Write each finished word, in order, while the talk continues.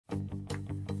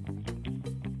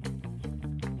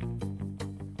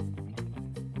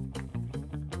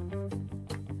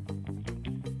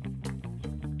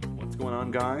going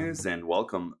on, guys? And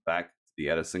welcome back to the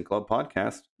Edison Club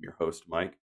podcast. I'm your host,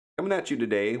 Mike, coming at you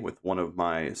today with one of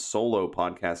my solo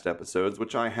podcast episodes,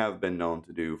 which I have been known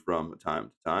to do from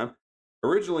time to time.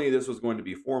 Originally, this was going to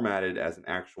be formatted as an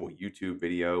actual YouTube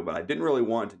video, but I didn't really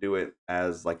want to do it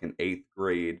as like an 8th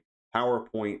grade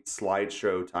PowerPoint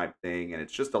slideshow type thing, and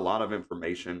it's just a lot of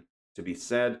information to be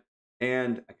said.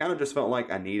 And I kind of just felt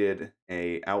like I needed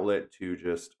a outlet to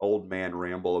just old man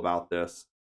ramble about this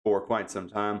for quite some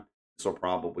time. This will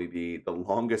probably be the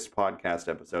longest podcast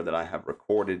episode that I have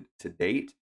recorded to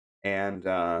date. And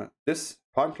this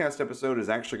podcast episode is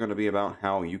actually going to be about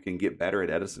how you can get better at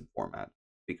Edison format.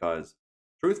 Because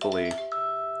truthfully,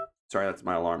 sorry, that's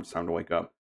my alarm. It's time to wake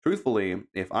up. Truthfully,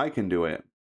 if I can do it,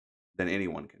 then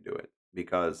anyone can do it.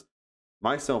 Because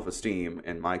my self-esteem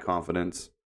and my confidence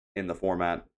in the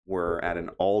format were at an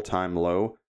all-time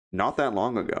low not that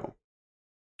long ago.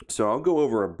 So I'll go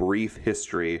over a brief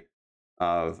history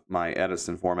of my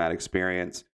Edison format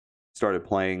experience. Started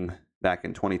playing back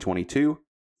in 2022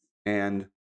 and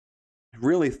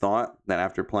really thought that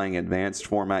after playing advanced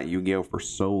format Yu-Gi-Oh for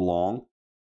so long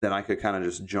that I could kind of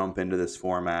just jump into this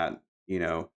format,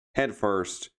 head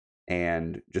first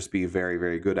and just be very,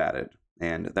 very good at it.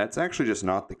 And that's actually just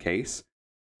not the case.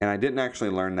 And I didn't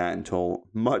actually learn that until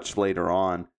much later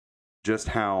on, just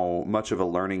how much of a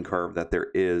learning curve that there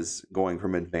is going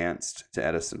from advanced to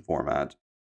Edison format.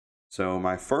 So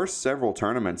my first several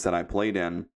tournaments that I played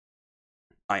in,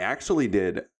 I actually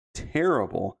did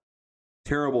terrible.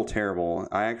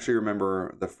 I actually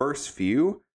remember the first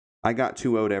few, I got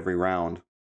 2-0'd every round.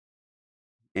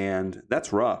 And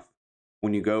that's rough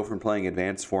when you go from playing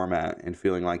advanced format and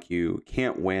feeling like you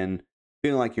can't win,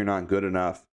 feeling like you're not good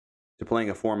enough, to playing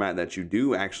a format that you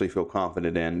do actually feel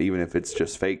confident in, even if it's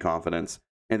just fake confidence,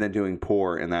 and then doing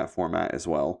poor in that format as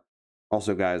well.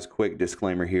 Also, guys, quick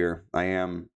disclaimer here. I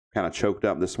am kind of choked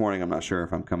up this morning. I'm not sure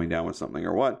if I'm coming down with something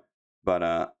or what,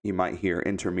 but you might hear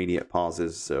intermediate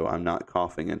pauses, so I'm not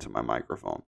coughing into my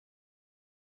microphone.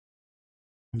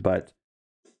 But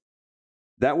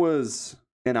that was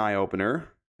an eye-opener,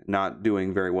 not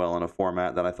doing very well in a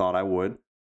format that I thought I would.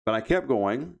 But I kept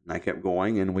going,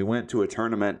 and we went to a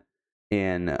tournament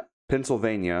in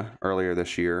Pennsylvania earlier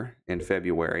this year in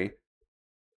February.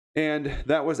 And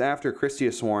that was after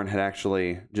Christia Sworn had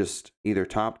actually just either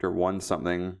topped or won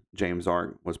something. James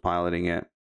Art was piloting it.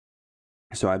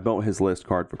 So I built his list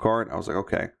card for card. I was like,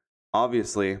 okay,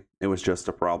 obviously it was just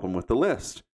a problem with the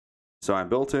list. So I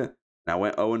built it, and I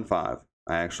went 0-5.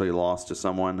 I actually lost to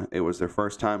someone. It was their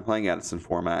first time playing Edison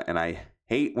format, and I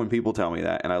hate when people tell me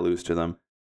that and I lose to them.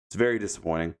 It's very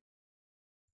disappointing.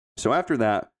 So after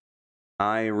that,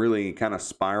 I really kind of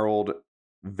spiraled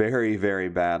very, very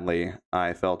badly. I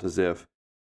actually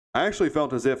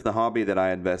felt as if the hobby that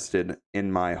I invested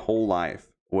in my whole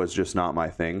life was just not my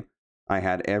thing. I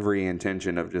had every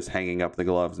intention of just hanging up the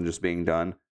gloves and just being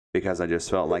done, because I just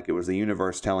felt like it was the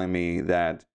universe telling me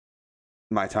that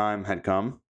my time had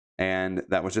come, and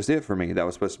that was just it for me. That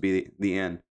was supposed to be the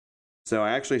end. So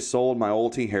I actually sold my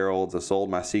Ulti Heralds, I sold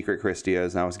my Secret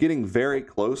Christias, and I was getting very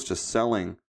close to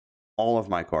selling all of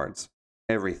my cards.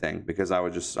 Everything, because I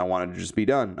wanted to just be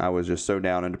done. I was just so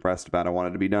down and depressed about it. I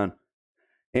wanted to be done.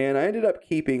 And I ended up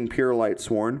keeping Pure Light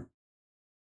Sworn.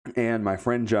 And my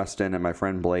friend Justin and my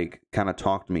friend Blake kind of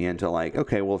talked me into like,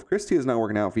 okay, well, if Christie is not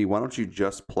working out for you, why don't you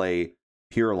just play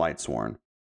Pure Light Sworn?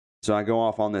 So I go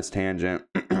off on this tangent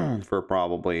for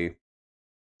probably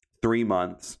 3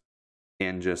 months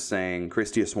and just saying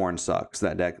Christia Sworn sucks.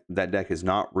 That deck is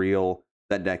not real.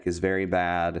 That deck is very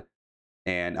bad.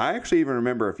 And I actually even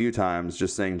remember a few times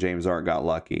just saying James Ark got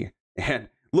lucky. And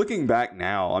looking back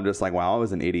now, I'm just like, wow, I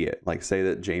was an idiot. Like, say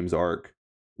that James Ark,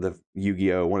 the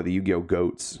Yu-Gi-Oh, one of the Yu-Gi-Oh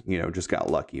goats, just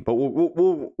got lucky. But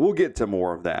we'll get to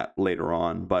more of that later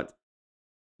on. But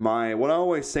what I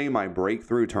always say, my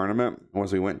breakthrough tournament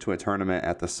was we went to a tournament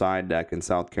at the side deck in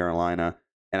South Carolina,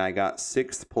 and I got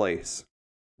 6th place,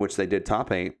 which they did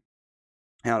top 8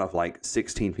 out of like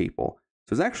 16 people.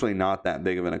 So it's actually not that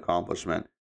big of an accomplishment.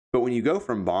 But when you go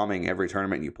from bombing every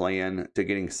tournament you play in to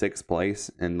getting 6th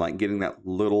place and like getting that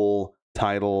little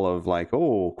title of like,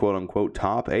 oh, quote unquote,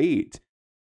 top 8,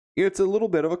 it's a little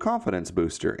bit of a confidence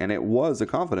booster. And it was a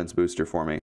confidence booster for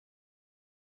me.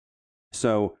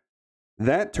 So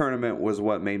that tournament was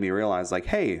what made me realize like,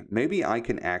 hey, maybe I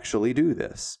can actually do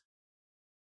this.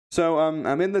 So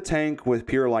I'm in the tank with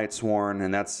Pure Light Sworn,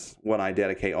 and that's what I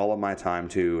dedicate all of my time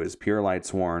to is Pure Light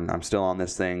Sworn. I'm still on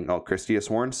this thing. Oh, Christia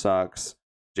Sworn sucks.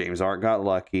 James Art got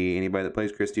lucky. Anybody that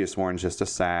plays Christia Sworn is just a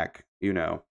sack,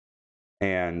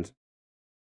 And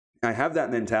I have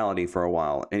that mentality for a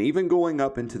while. And even going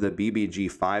up into the BBG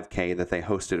 5K that they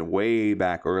hosted way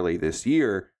back early this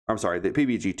year, I'm sorry, the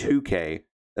PBG 2K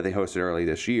that they hosted early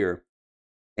this year.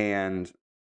 And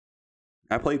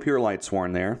I played Pure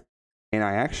Lightsworn there, and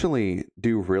I actually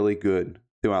do really good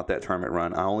throughout that tournament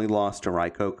run. I only lost to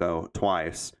Raikoko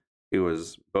twice. It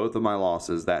was both of my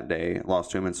losses that day.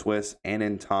 Lost to him in Swiss and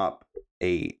in top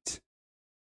 8.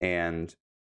 And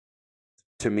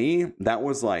to me, that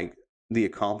was like the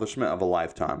accomplishment of a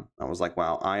lifetime. I was like,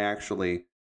 wow, I actually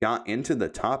got into the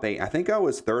top 8. I think I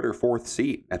was 3rd or 4th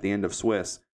seat at the end of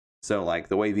Swiss. So like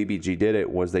the way VBG did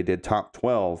it was they did top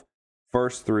 12,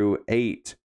 first through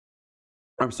 8.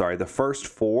 I'm sorry, the first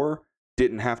 4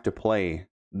 didn't have to play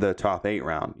the top 8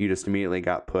 round. You just immediately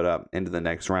got put up into the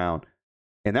next round.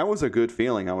 And that was a good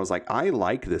feeling. I was like, I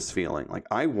like this feeling. Like,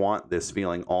 I want this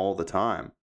feeling all the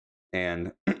time.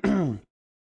 And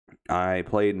I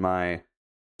played my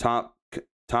top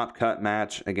cut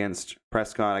match against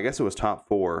Prescott. I guess it was top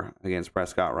 4 against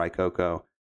Prescott Raikoko.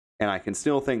 And I can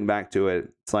still think back to it.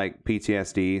 It's like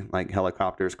PTSD, like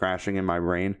helicopters crashing in my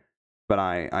brain. But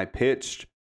I pitched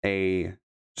a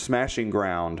smashing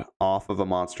ground off of a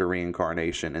monster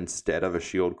reincarnation instead of a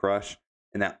shield crush.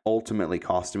 And that ultimately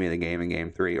cost me the game in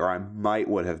game 3, or I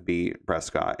would have beat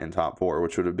Prescott in top 4,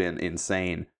 which would have been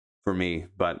insane for me.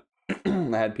 But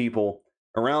I had people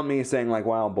around me saying like,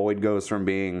 wow, Boyd goes from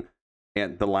being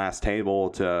at the last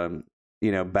table to,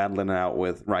 you know, battling it out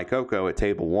with Raikoko at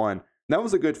table 1. And that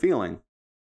was a good feeling.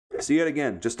 So yet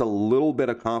again, just a little bit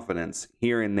of confidence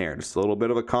here and there, just a little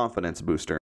bit of a confidence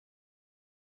booster.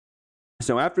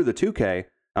 So after the 2K,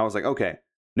 I was like, okay,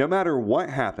 no matter what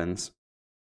happens,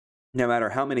 no matter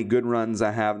how many good runs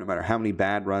I have, no matter how many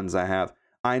bad runs I have,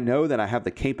 I know that I have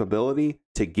the capability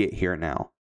to get here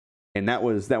now. And that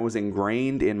was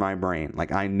ingrained in my brain.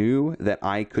 Like, I knew that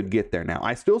I could get there now.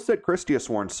 I still said Christia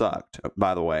Sworn sucked,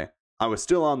 by the way. I was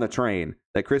still on the train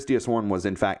that Christia Sworn was,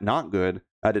 in fact, not good.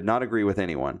 I did not agree with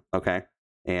anyone, okay?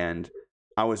 And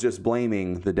I was just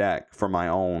blaming the deck for my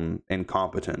own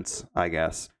incompetence, I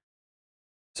guess.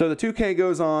 So the 2K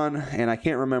goes on, and I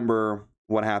can't remember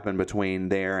what happened between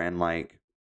there and like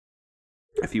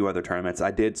a few other tournaments.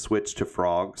 I did switch to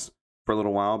Frogs for a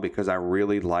little while because I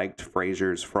really liked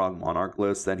Fraser's Frog Monarch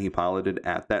list that he piloted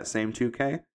at that same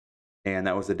 2K. And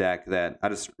that was a deck that I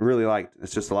just really liked.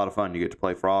 It's just a lot of fun. You get to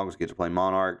play Frogs, you get to play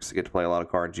Monarchs, you get to play a lot of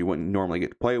cards you wouldn't normally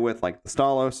get to play with, like the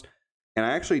Stalos. And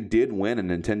I actually did win a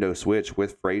Nintendo Switch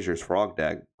with Fraser's Frog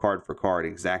deck, card for card,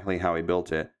 exactly how he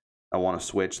built it. I want to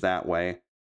switch that way.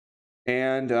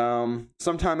 And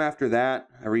sometime after that,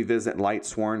 I revisit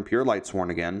Lightsworn, Pure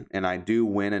Lightsworn again, and I do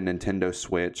win a Nintendo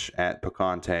Switch at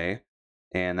Picante,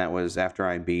 and that was after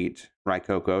I beat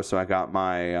Raikoko, so I got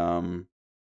my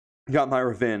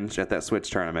revenge at that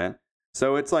Switch tournament.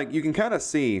 So it's like you can kind of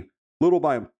see little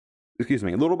by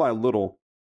little,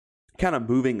 kind of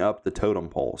moving up the totem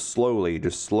pole,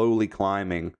 just slowly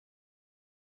climbing.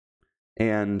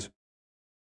 And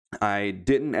I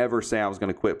didn't ever say I was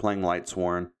going to quit playing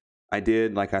Lightsworn. I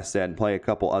did, like I said, play a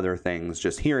couple other things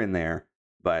just here and there,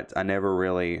 but I never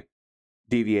really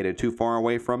deviated too far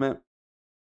away from it.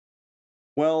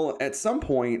 Well, at some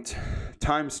point,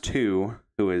 Times2,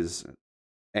 who is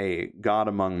a god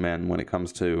among men when it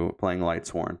comes to playing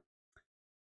Lightsworn,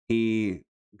 he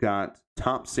got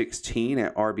top 16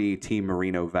 at RBT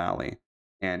Merino Valley.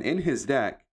 And in his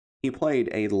deck, he played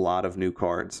a lot of new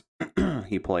cards.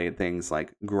 He played things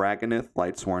like Graganith,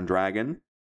 Lightsworn Dragon.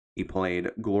 He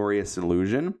played Glorious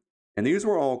Illusion. And these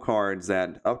were all cards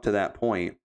that, up to that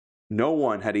point, no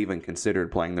one had even considered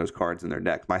playing those cards in their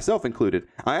deck, myself included.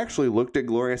 I actually looked at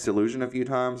Glorious Illusion a few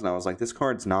times, and I was like, this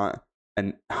card's not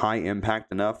an high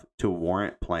impact enough to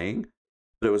warrant playing.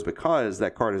 But it was because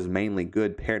that card is mainly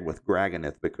good paired with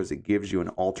Graganith because it gives you an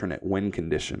alternate win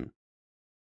condition.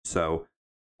 So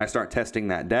I start testing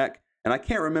that deck, and I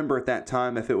can't remember at that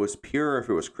time if it was Pure or if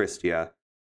it was Christia.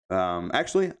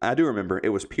 Actually, I do remember it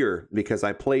was Pure because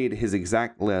I played his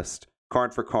exact list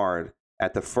card for card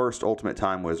at the first Ultimate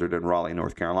Time Wizard in Raleigh,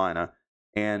 North Carolina.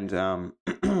 And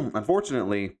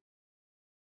unfortunately,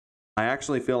 I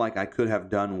actually feel like I could have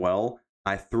done well.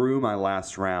 I threw my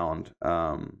last round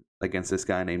against this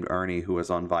guy named Ernie who was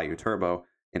on Vayu Turbo.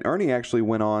 And Ernie actually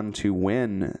went on to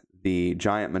win the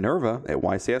Giant Minerva at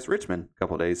YCS Richmond a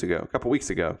couple weeks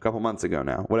ago, a couple months ago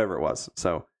now, whatever it was.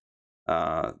 So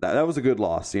that was a good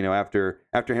loss. You know, after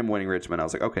him winning Richmond, I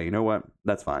was like, okay, you know what?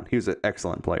 That's fine. He was an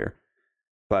excellent player.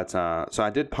 But so I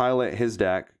did pilot his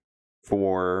deck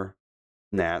for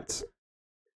Nats.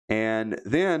 And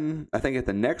then I think at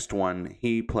the next one,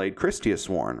 he played Christia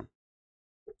Sworn.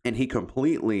 And he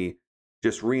completely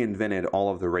just reinvented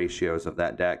all of the ratios of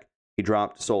that deck. He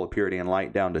dropped Soul of Purity and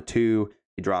Light down to 2.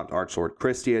 He dropped Archlord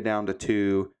Christia down to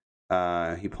 2.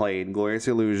 He played Glorious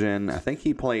Illusion. I think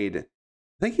he played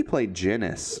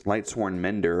Genis, Lightsworn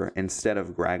Mender, instead of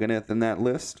Graganith in that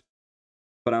list.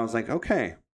 But I was like,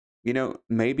 okay, you know,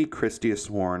 maybe Christia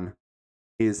Sworn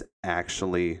is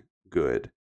actually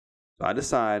good. So I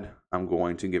decide I'm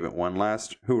going to give it one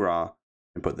last hurrah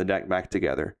and put the deck back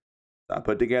together. So I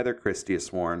put together Christia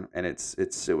Sworn, and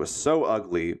it was so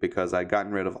ugly because I'd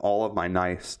gotten rid of all of my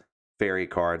nice fairy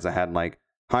cards. I had like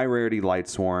high rarity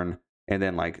Lightsworn, and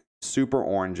then like super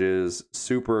oranges,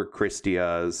 super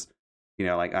Christias. You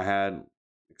know, like I had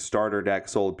starter deck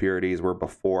Soul Purities were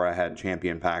before I had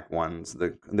champion pack ones.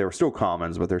 They were still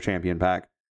commons, but they're champion pack.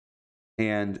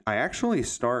 And I actually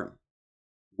start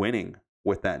winning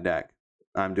with that deck.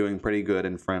 I'm doing pretty good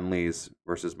in friendlies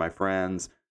versus my friends.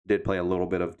 Did play a little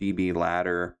bit of DB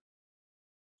ladder.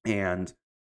 And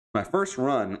my first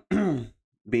run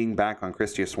being back on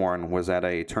Christia Sworn was at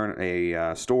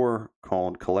a store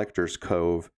called Collector's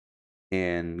Cove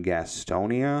in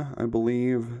Gastonia, I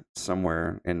believe,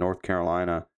 somewhere in North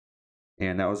Carolina.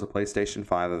 And that was a PlayStation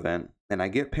 5 event. And I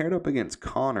get paired up against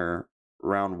Connor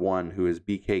round 1, who is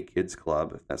BK Kids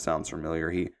Club, if that sounds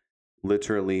familiar. He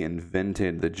literally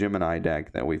invented the Gemini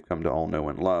deck that we've come to all know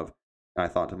and love. And I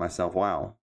thought to myself,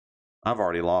 wow, I've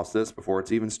already lost this before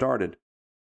it's even started.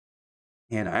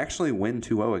 And I actually win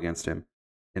 2-0 against him.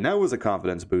 And that was a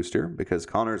confidence booster because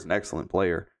Connor's an excellent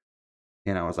player.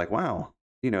 And I was like, wow,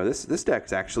 you know, this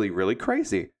deck's actually really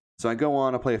crazy. So I go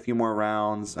on, I play a few more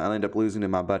rounds. I end up losing to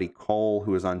my buddy Cole,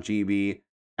 who was on GB,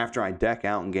 after I deck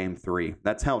out in game 3.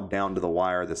 That's how down to the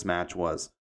wire this match was.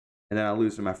 And then I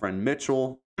lose to my friend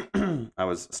Mitchell. I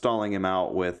was stalling him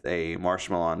out with a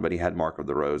Marshmallow, but he had Mark of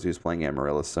the Rose. He was playing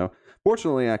Amaryllis. So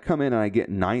fortunately, I come in and I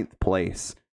get 9th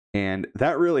place. And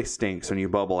that really stinks when you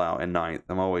bubble out in 9th.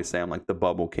 I'm always saying I'm like the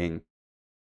bubble king.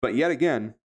 But yet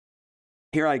again,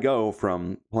 here I go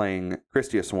from playing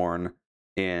Christia Sworn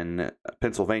in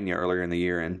Pennsylvania earlier in the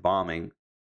year and bombing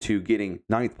to getting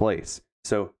 9th place.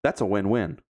 So that's a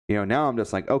win-win. You know, now I'm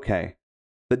just like, okay,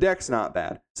 the deck's not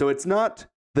bad. So it's not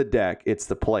the deck, it's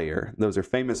the player. Those are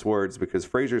famous words because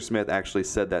Fraser Smith actually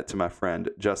said that to my friend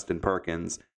Justin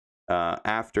Perkins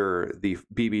after the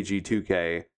BBG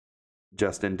 2K.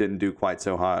 Justin didn't do quite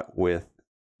so hot with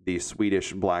the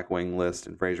Swedish Blackwing list,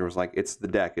 and Fraser was like, it's the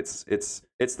deck, it's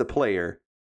the player,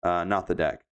 not the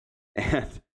deck. And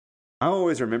I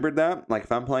always remembered that. Like,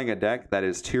 if I'm playing a deck that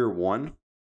is tier 1,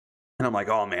 and I'm like,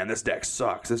 oh man, this deck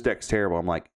sucks, this deck's terrible. I'm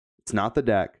like, it's not the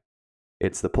deck,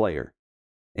 it's the player.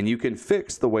 And you can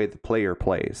fix the way the player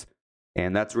plays.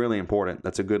 And that's really important.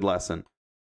 That's a good lesson.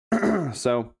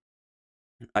 So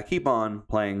I keep on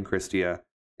playing Christia.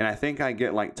 And I think I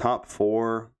get like top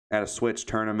 4 at a Switch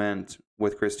tournament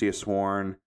with Christia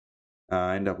Sworn.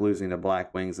 I end up losing to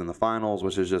Blackwings in the finals,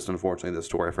 which is just unfortunately the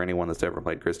story. For anyone that's ever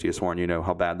played Christia Sworn, you know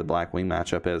how bad the Blackwing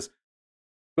matchup is.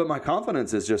 But my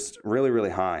confidence is just really, really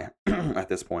high at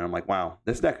this point. I'm like, wow,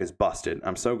 this deck is busted.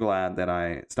 I'm so glad that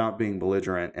I stopped being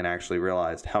belligerent and actually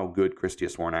realized how good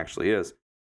Christia Sworn actually is.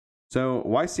 So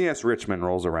YCS Richmond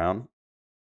rolls around,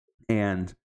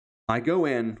 and I go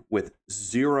in with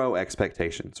 0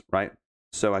 expectations, right?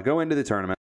 So I go into the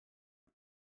tournament,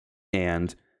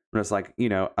 and I'm just like, you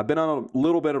know, I've been on a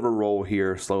little bit of a roll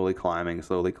here, slowly climbing,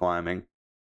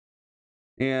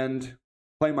 and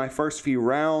play my first few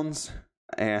rounds.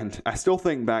 And I still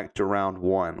think back to round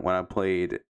 1 when I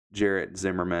played Jarrett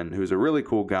Zimmerman, who's a really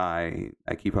cool guy.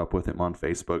 I keep up with him on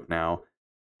Facebook now.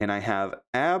 And I have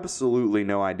absolutely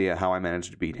no idea how I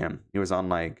managed to beat him. He was on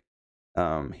like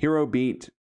Hero Beat,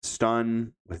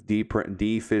 Stun with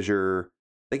D Fissure.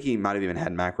 I think he might have even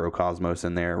had Macrocosmos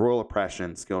in there. Royal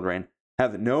Oppression, Skill Drain.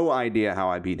 Have no idea how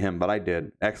I beat him, but I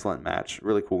did. Excellent match.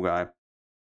 Really cool guy.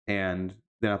 And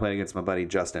then I played against my buddy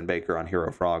Justin Baker on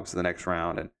Hero Frogs the next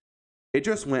round. And it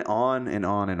just went on and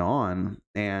on and on.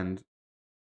 And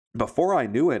before I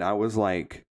knew it, I was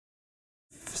 7th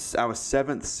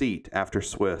seat after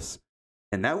Swiss.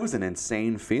 And that was an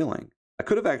insane feeling. I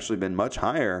could have actually been much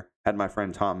higher had my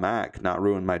friend Tom Mack not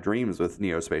ruined my dreams with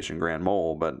Neospace and Grand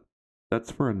Mole. But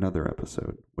that's for another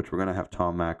episode, which we're going to have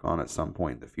Tom Mack on at some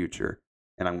point in the future.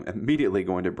 And I'm immediately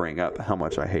going to bring up how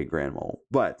much I hate Grand Mole.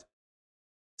 But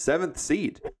 7th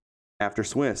seed after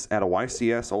Swiss at a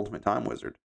YCS Ultimate Time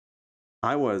Wizard.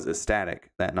 I was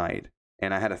ecstatic that night.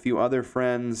 And I had a few other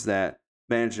friends that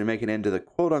managed to make it into the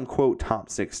quote-unquote top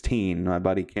 16. My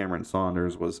buddy Cameron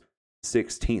Saunders was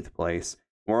 16th place.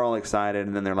 We're all excited,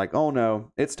 and then they're like, oh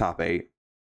no, it's top 8.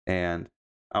 And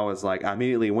I was like, I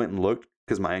immediately went and looked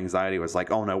because my anxiety was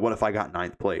like, oh no, what if I got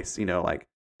 9th place? You know, like,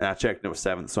 and I checked and it was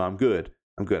 7th, so I'm good.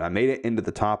 I made it into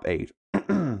the top 8.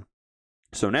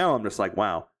 So now I'm just like,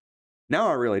 wow, Now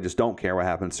I really just don't care what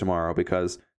happens tomorrow,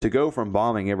 because to go from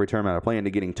bombing every tournament I play into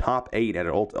getting top 8 at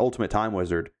an Ultimate Time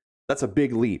Wizard, that's a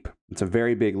big leap. It's a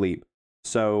very big leap.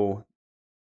 So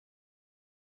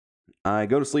I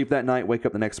go to sleep that night, wake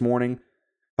up the next morning,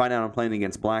 find out I'm playing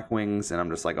against Blackwings, and I'm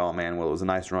just like, oh man, well, it was a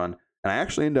nice run. And I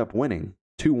actually end up winning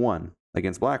 2-1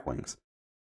 against Blackwings.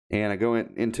 And I go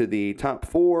into the top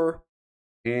 4,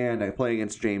 and I play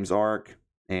against James Ark.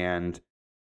 And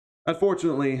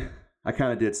unfortunately, I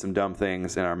kind of did some dumb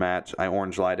things in our match. I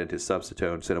orange lighted his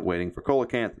Substitute instead of waiting for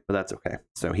Colacanth, but that's okay.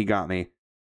 So he got me.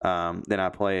 Then I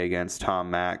play against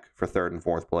Tom Mack for 3rd and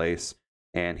 4th place,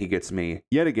 and he gets me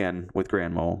yet again with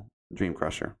Grand Mole, Dream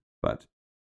Crusher. But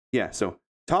yeah, so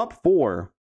top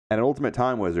 4 at an Ultimate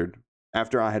Time Wizard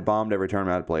after I had bombed every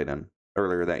tournament I'd played in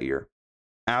earlier that year.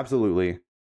 Absolutely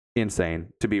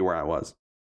insane to be where I was.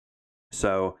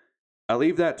 So I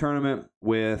leave that tournament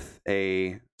with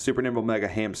a Super Nimble Mega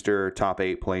Hamster top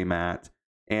 8 play mat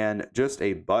and just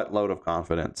a buttload of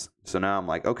confidence. So now I'm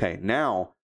like, okay,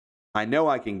 now I know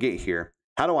I can get here.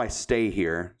 How do I stay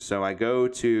here? So I go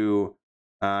to,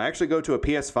 actually go to a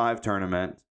PS5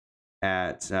 tournament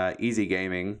at Easy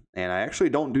Gaming, and I actually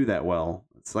don't do that well.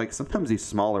 It's like sometimes these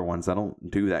smaller ones I don't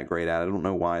do that great at. I don't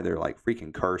know why. They're like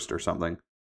freaking cursed or something.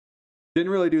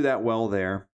 Didn't really do that well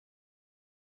there.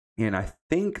 And I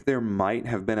think there might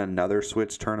have been another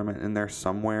Switch tournament in there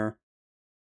somewhere.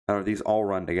 I don't know, these all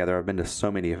run together. I've been to so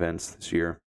many events this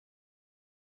year.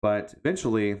 But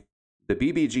eventually, the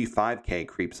BBG 5K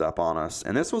creeps up on us.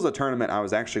 And this was a tournament I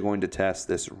was actually going to test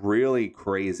this really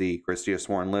crazy Christia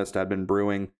Sworn list I'd been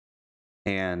brewing.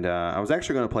 And I was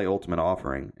actually going to play Ultimate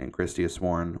Offering in Christia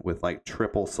Sworn with like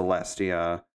triple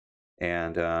Celestia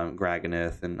and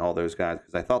Graganith and all those guys.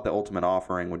 Because I thought the Ultimate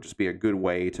Offering would just be a good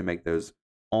way to make those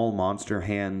all monster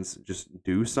hands just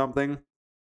do something.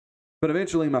 But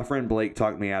eventually my friend Blake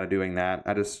talked me out of doing that.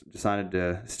 I just decided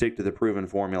to stick to the proven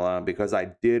formula because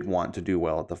I did want to do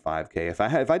well at the 5K. If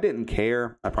I didn't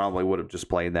care, I probably would have just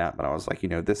played that. But I was like, you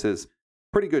know, this is a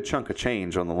pretty good chunk of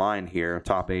change on the line here.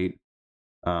 Top 8,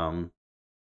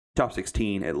 top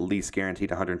 16, at least guaranteed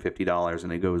 $150,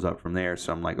 and it goes up from there.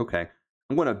 So I'm like, okay,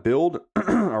 I'm going to build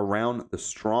around the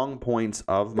strong points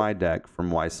of my deck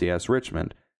from YCS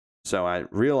Richmond. So I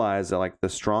realized that like the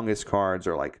strongest cards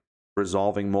are like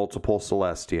resolving multiple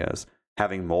Celestias,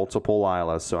 having multiple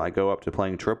Lilas. So I go up to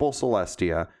playing triple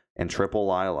Celestia and triple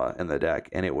Lila in the deck,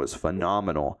 and it was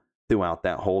phenomenal throughout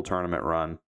that whole tournament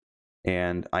run.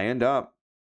 And I end up,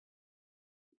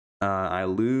 I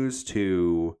lose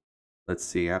to, let's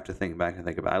see, I have to think back and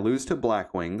think about it. I lose to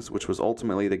Blackwings, which was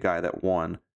ultimately the guy that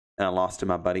won, and I lost to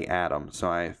my buddy Adam. So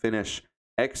I finish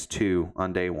X2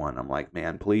 on day 1. I'm like,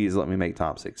 man, please let me make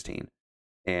top 16.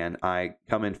 And I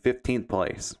come in 15th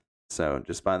place. So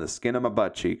just by the skin of my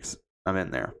butt cheeks, I'm in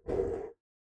there.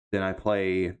 Then I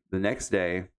play the next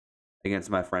day against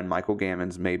my friend Michael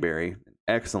Gammons Mayberry.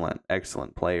 Excellent,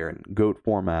 excellent player in GOAT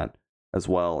format as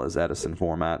well as Edison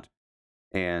format.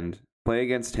 And play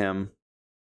against him.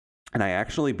 And I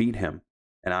actually beat him.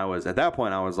 And I was, at that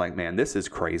point, I was like, man, this is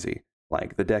crazy.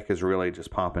 Like, the deck is really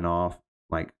just popping off.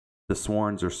 Like, the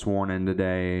Sworns are sworn in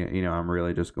today. You know, I'm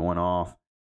really just going off.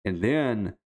 And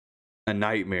then a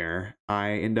nightmare.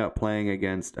 I end up playing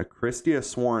against a Christia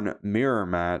Sworn mirror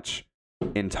match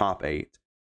in top 8.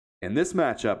 And this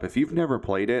matchup, if you've never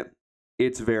played it,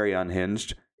 it's very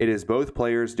unhinged. It is both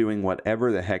players doing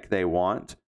whatever the heck they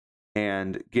want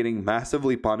and getting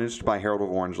massively punished by Herald of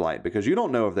Orange Light, because you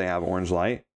don't know if they have Orange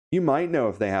Light. You might know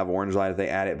if they have Orange Light if they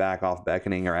add it back off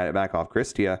Beckoning or add it back off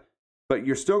Christia, but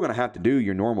you're still going to have to do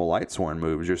your normal Light Sworn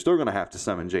moves. You're still going to have to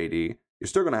summon JD. You're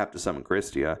still going to have to summon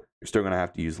Christia. You're still going to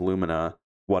have to use Lumina,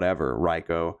 whatever,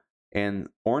 Raikou. And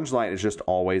Orange Light is just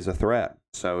always a threat.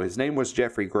 So his name was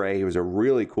Jeffrey Gray. He was a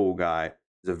really cool guy.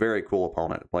 He's a very cool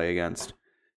opponent to play against.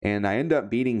 And I end up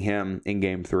beating him in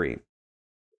game 3.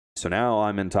 So now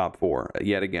I'm in top 4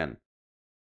 yet again.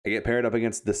 I get paired up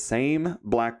against the same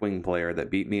Blackwing player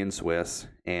that beat me in Swiss,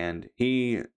 and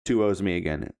he 2-0s me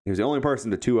again. He was the only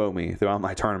person to 2-0 me throughout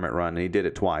my tournament run, and he did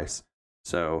it twice.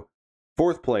 So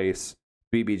 4th place,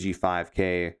 BBG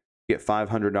 5K, get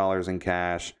 $500 in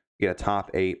cash, get a top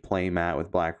 8 playmat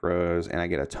with Black Rose, and I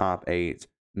get a top 8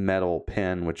 metal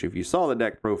pin, which if you saw the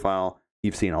deck profile,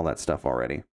 you've seen all that stuff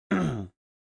already.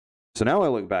 So now I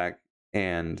look back,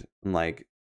 and I'm like,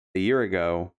 a year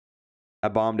ago, I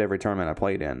bombed every tournament I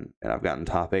played in, and I've gotten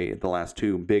top 8 at the last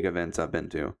 2 big events I've been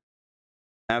to.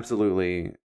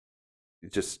 Absolutely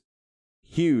just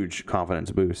huge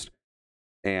confidence boost.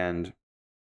 And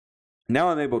now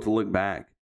I'm able to look back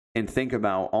and think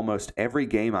about almost every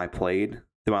game I played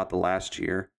throughout the last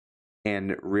year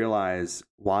and realize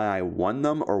why I won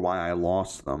them or why I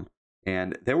lost them.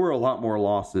 And there were a lot more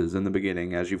losses in the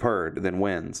beginning, as you've heard, than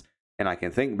wins. And I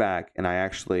can think back and I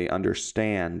actually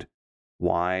understand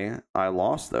why I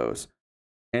lost those.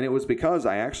 And it was because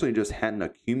I actually just hadn't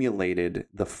accumulated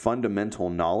the fundamental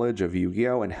knowledge of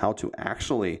Yu-Gi-Oh! And how to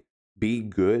actually be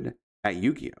good at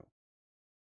Yu-Gi-Oh!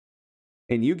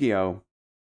 In Yu-Gi-Oh!,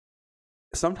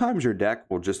 sometimes your deck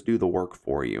will just do the work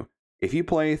for you. If you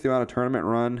play throughout a tournament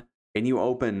run and you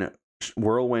open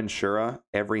Whirlwind Shura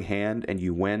every hand and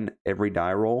you win every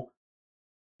die roll,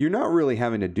 you're not really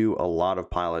having to do a lot of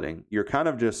piloting. You're kind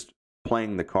of just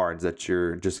playing the cards that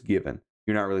you're just given.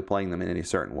 You're not really playing them in any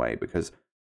certain way, because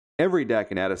every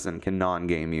deck in Edison can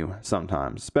non-game you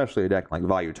sometimes, especially a deck like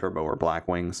Value Turbo or Black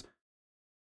Wings.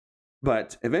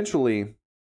 But eventually,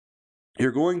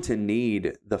 you're going to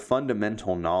need the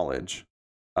fundamental knowledge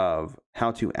of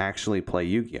how to actually play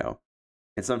Yu-Gi-Oh!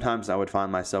 And sometimes I would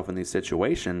find myself in these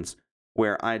situations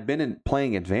where I'd been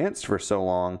playing advanced for so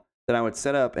long that I would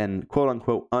set up an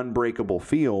quote-unquote unbreakable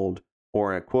field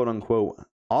or a quote-unquote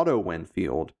auto-win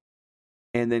field,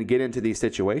 and then get into these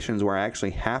situations where I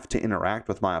actually have to interact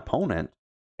with my opponent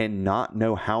and not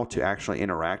know how to actually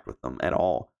interact with them at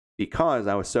all, because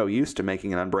I was so used to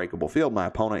making an unbreakable field. My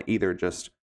opponent either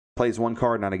just plays one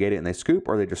card and I negate it and they scoop,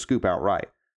 or they just scoop outright.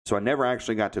 So I never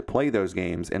actually got to play those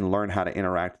games and learn how to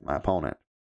interact with my opponent.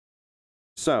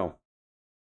 So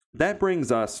that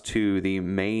brings us to the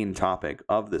main topic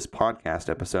of this podcast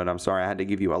episode. I'm sorry I had to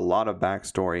give you a lot of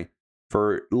backstory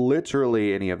for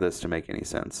literally any of this to make any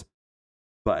sense.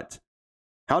 But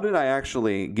how did I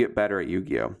actually get better at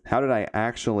Yu-Gi-Oh? How did I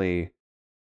actually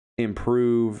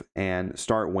improve and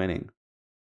start winning?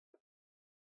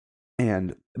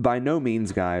 And by no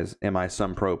means, guys, am I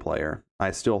some pro player.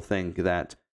 I still think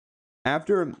that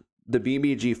after the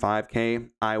BBG 5K,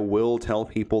 I will tell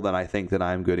people that I think that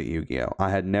I'm good at Yu-Gi-Oh! I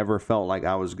had never felt like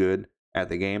I was good at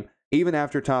the game. Even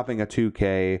after topping a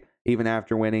 2K, even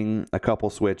after winning a couple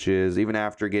switches, even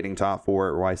after getting top 4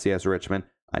 at YCS Richmond,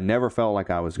 I never felt like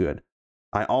I was good.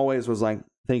 I always was like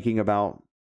thinking about,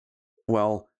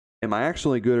 well, am I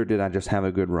actually good, or did I just have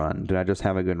a good run? Did I just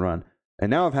have a good run? And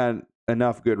now I've had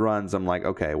enough good runs. I'm like,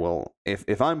 okay, well,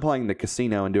 if I'm playing the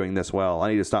casino and doing this well,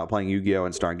 I need to stop playing Yu-Gi-Oh!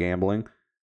 And start gambling.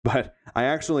 But I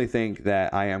actually think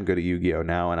that I am good at Yu-Gi-Oh!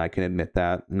 Now, and I can admit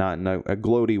that, not in a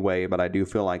gloaty way, but I do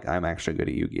feel like I'm actually good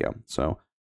at Yu-Gi-Oh! So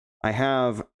I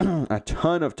have a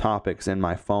ton of topics in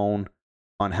my phone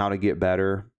on how to get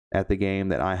better at the game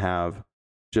that I have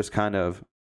just kind of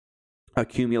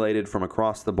accumulated from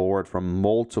across the board from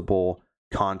multiple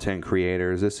content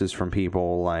creators. This is from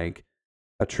people like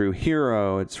A True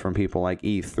Hero. It's from people like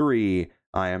E3,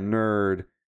 I Am Nerd,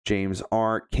 James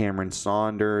Ark, Cameron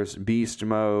Saunders, Beast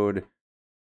Mode,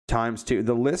 ×2.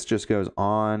 The list just goes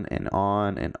on and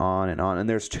on and on and on. And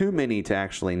there's too many to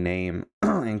actually name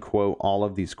and quote all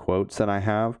of these quotes that I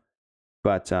have.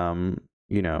 But,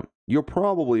 you know, you'll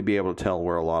probably be able to tell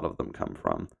where a lot of them come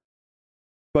from.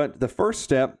 But the first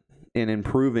step in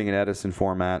improving an Edison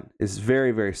format is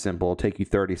very, very simple. It'll take you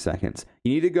 30 seconds.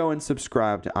 You need to go and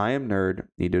subscribe to I Am Nerd.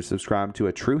 You need to subscribe to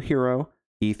A True Hero,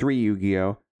 E3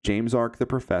 Yu-Gi-Oh!, James Ark the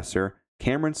Professor,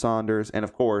 Cameron Saunders, and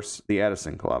of course, the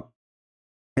Edison Club.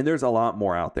 And there's a lot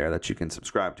more out there that you can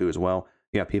subscribe to as well.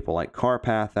 You have people like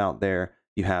Carpath out there.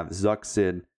 You have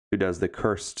Zuxid, who does the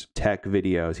Cursed Tech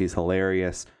videos. He's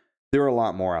hilarious. There are a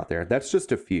lot more out there. That's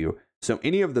just a few. So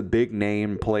any of the big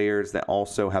name players that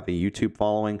also have a YouTube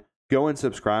following, go and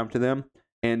subscribe to them.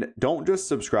 And don't just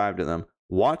subscribe to them.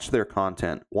 Watch their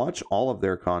content. Watch all of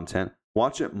their content.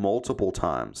 Watch it multiple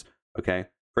times. Okay?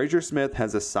 Fraser Smith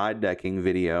has a side decking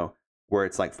video where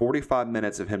it's like 45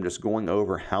 minutes of him just going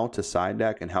over how to side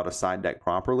deck and how to side deck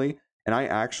properly. And I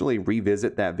actually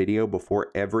revisit that video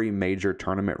before every major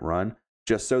tournament run,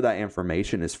 just so that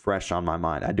information is fresh on my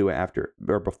mind. I do it after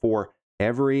or before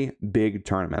every big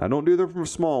tournament. I don't do them for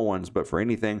small ones, but for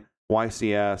anything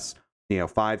YCS,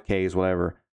 5Ks,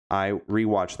 whatever, I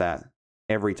rewatch that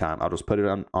every time. I'll just put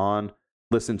it on,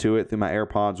 listen to it through my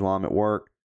AirPods while I'm at work,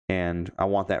 and I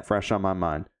want that fresh on my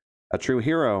mind. A True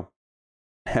Hero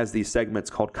has these segments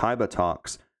called Kaiba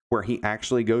Talks, where he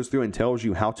actually goes through and tells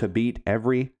you how to beat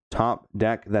every top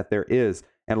deck that there is.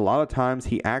 And a lot of times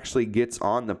he actually gets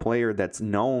on the player that's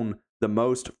known the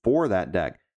most for that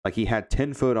deck. Like he had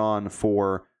 10 foot on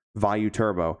for Value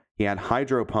Turbo. He had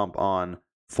Hydro Pump on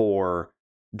for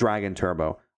Dragon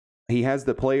Turbo. He has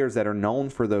the players that are known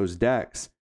for those decks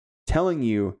telling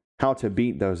you how to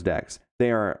beat those decks.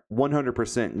 They are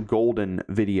 100% golden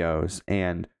videos,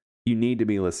 and you need to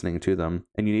be listening to them,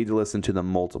 and you need to listen to them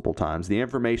multiple times. The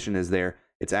information is there.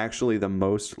 It's actually the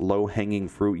most low-hanging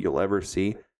fruit you'll ever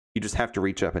see. You just have to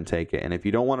reach up and take it. And if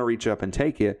you don't want to reach up and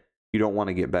take it, you don't want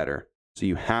to get better. So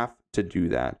you have to do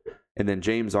that. And then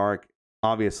James Ark,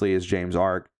 obviously, is James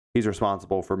Ark. He's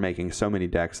responsible for making so many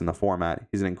decks in the format.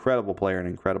 He's an incredible player, an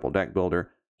incredible deck builder.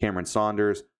 Cameron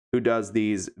Saunders, who does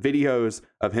these videos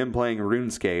of him playing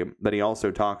RuneScape, that he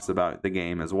also talks about the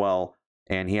game as well.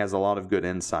 And he has a lot of good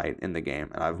insight in the game.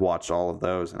 And I've watched all of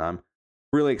those, and I'm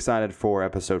really excited for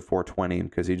episode 420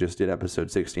 because he just did episode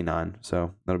 69.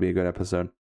 So that'll be a good episode.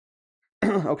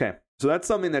 Okay, so that's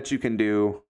something that you can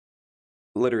do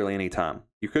literally anytime.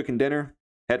 You're cooking dinner,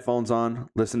 headphones on,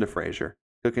 listen to Frasier.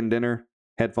 Cooking dinner,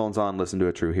 headphones on, listen to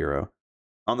A True Hero.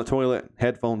 On the toilet,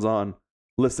 headphones on,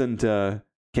 listen to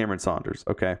Cameron Saunders.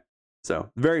 Okay, so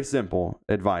very simple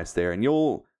advice there. And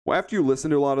after you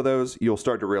listen to a lot of those, you'll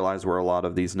start to realize where a lot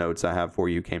of these notes I have for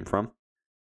you came from.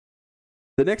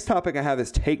 The next topic I have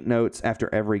is take notes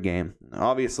after every game.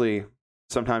 Obviously,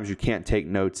 sometimes you can't take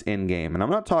notes in game. And I'm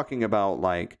not talking about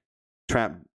like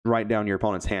write down your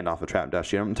opponent's hand off a trap dust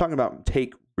sheet. I'm talking about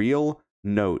take real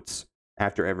notes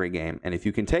after every game. And if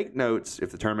you can take notes,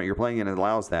 if the tournament you're playing in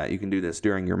allows that, you can do this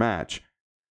during your match.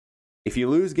 If you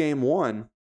lose game one,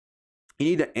 you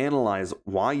need to analyze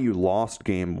why you lost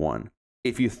game one.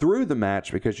 If you threw the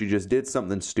match because you just did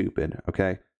something stupid,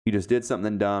 okay? You just did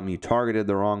something dumb. You targeted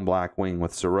the wrong Blackwing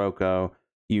with Sirocco.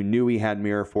 You knew he had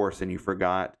Mirror Force and you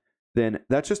forgot. Then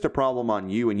that's just a problem on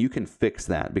you, and you can fix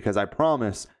that. Because I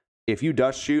promise, if you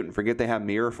dust shoot and forget they have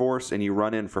Mirror Force and you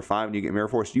run in for 5 and you get Mirror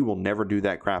Force, you will never do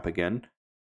that crap again.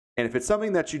 And if it's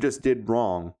something that you just did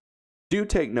wrong, do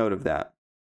take note of that.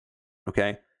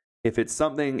 Okay? If it's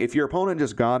something, if your opponent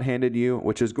just God-handed you,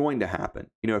 which is going to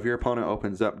happen. You know, if your opponent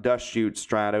opens up Dust Shoot,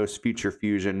 Stratos, Future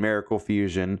Fusion, Miracle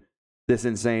Fusion, this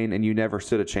insane, and you never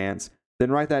stood a chance,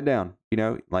 then write that down. You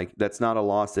know, like that's not a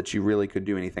loss that you really could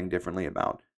do anything differently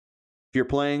about. If you're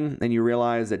playing and you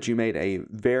realize that you made a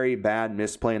very bad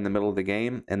misplay in the middle of the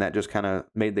game and that just kind of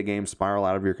made the game spiral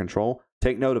out of your control,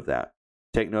 take note of that.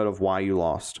 Take note of why you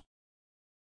lost.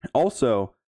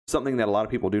 Also, something that a lot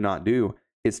of people do not do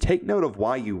is take note of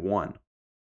why you won.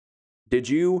 Did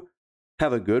you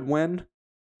have a good win?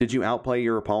 Did you outplay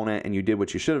your opponent and you did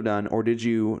what you should have done? Or did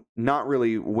you not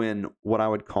really win what I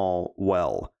would call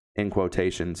well, in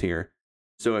quotations here?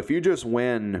 So if you just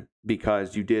win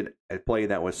because you did a play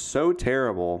that was so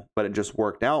terrible, but it just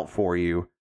worked out for you,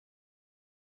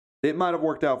 it might have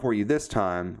worked out for you this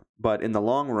time, but in the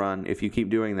long run, if you keep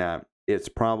doing that, it's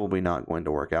probably not going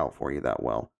to work out for you that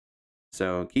well.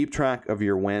 So keep track of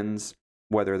your wins,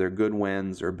 whether they're good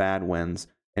wins or bad wins,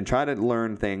 and try to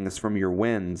learn things from your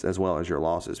wins as well as your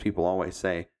losses. People always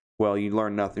say, well, you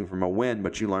learn nothing from a win,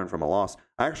 but you learn from a loss.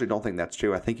 I actually don't think that's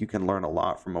true. I think you can learn a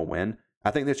lot from a win.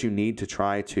 I think that you need to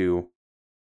try to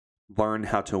learn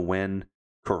how to win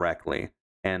correctly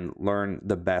and learn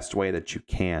the best way that you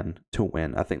can to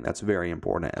win. I think that's very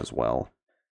important as well.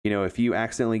 You know, if you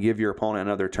accidentally give your opponent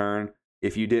another turn,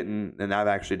 if you didn't, and I've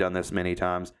actually done this many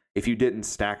times, if you didn't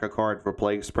stack a card for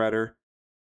Plague Spreader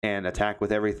and attack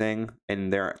with everything,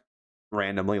 and they're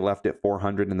randomly left at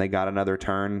 400 and they got another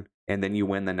turn, and then you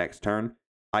win the next turn,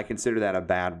 I consider that a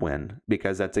bad win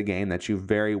because that's a game that you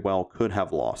very well could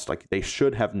have lost. Like, they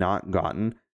should have not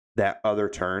gotten that other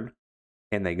turn,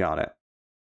 and they got it.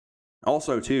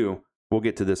 Also, too, we'll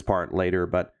get to this part later,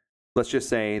 but let's just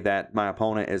say that my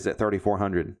opponent is at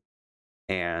 3,400,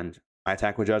 and I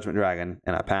attack with Judgment Dragon,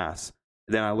 and I pass.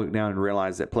 Then I look down and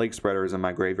realize that Plague Spreader is in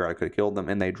my graveyard. I could have killed them,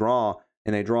 and they draw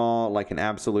like an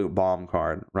absolute bomb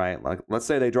card, right? Like, let's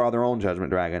say they draw their own Judgment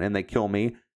Dragon, and they kill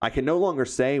me. I can no longer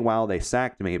say, wow, they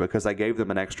sacked me because I gave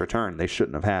them an extra turn they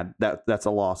shouldn't have had. That's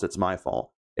a loss. It's my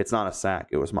fault. It's not a sack.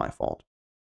 It was my fault.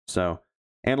 So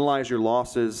analyze your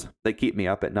losses. They keep me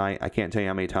up at night. I can't tell you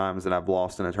how many times that I've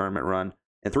lost in a tournament run.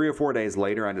 And 3 or 4 days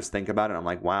later, I just think about it. I'm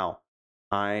like, wow,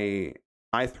 I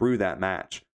threw that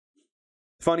match.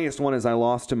 Funniest one is I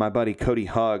lost to my buddy Cody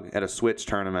Hug at a Switch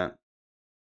tournament.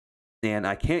 And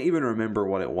I can't even remember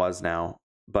what it was now.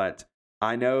 But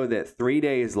I know that 3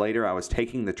 days later, I was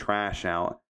taking the trash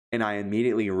out. And I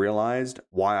immediately realized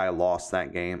why I lost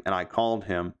that game. And I called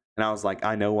him. And I was like,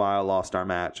 I know why I lost our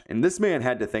match. And this man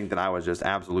had to think that I was just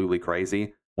absolutely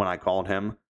crazy when I called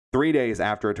him 3 days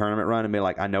after a tournament run and be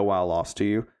like, I know why I lost to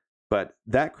you. But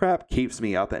that crap keeps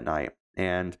me up at night.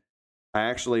 And I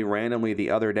actually randomly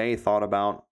the other day thought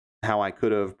about how I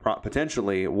could have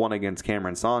potentially won against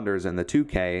Cameron Saunders in the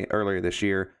 2K earlier this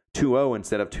year, 2-0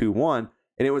 instead of 2-1.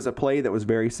 And it was a play that was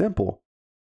very simple.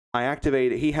 I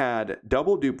activated, he had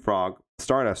double Dupe Frog,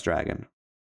 Stardust Dragon.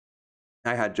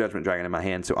 I had Judgment Dragon in my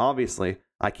hand, so obviously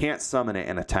I can't summon it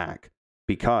and attack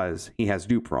because he has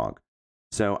Dupe Frog.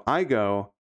 So I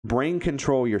go, bring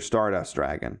control your Stardust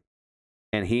Dragon.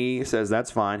 And he says,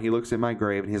 that's fine. He looks at my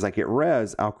grave and he's like, at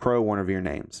res, I'll crow one of your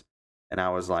names. And I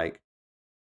was like,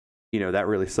 that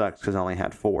really sucks because I only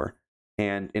had 4.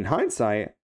 And in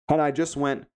hindsight, had I just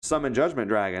went summon Judgment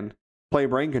Dragon, play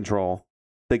Brain Control,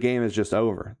 the game is just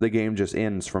over. The game just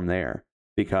ends from there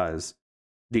because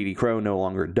DD Crow no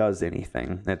longer does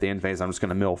anything. At the end phase, I'm just going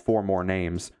to mill 4 more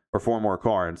names or 4 more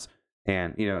cards.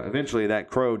 And, eventually that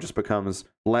Crow just becomes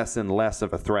less and less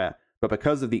of a threat. But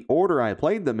because of the order I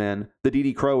played them in, the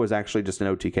DD Crow was actually just an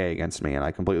OTK against me, and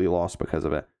I completely lost because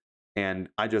of it. And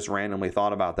I just randomly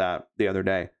thought about that the other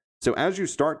day. So as you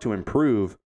start to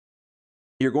improve,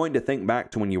 you're going to think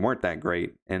back to when you weren't that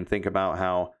great and think about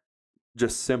how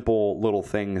just simple little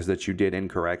things that you did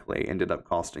incorrectly ended up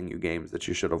costing you games that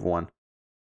you should have won.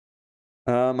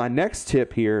 My next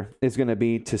tip here is going to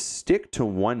be to stick to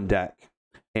one deck.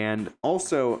 And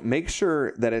also make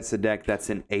sure that it's a deck that's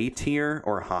an A tier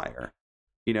or higher.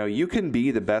 You can be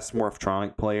the best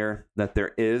Morphtronic player that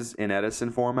there is in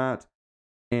Edison format,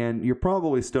 and you're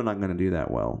probably still not going to do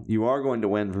that well. You are going to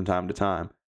win from time to time,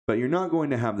 but you're not going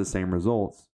to have the same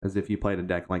results as if you played a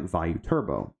deck like Vayu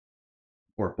Turbo,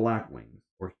 or Blackwings,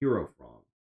 or Hero Frog,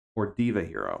 or Diva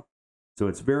Hero. So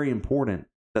it's very important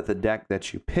that the deck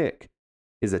that you pick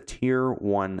is a tier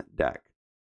 1 deck.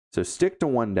 So stick to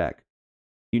one deck.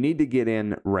 You need to get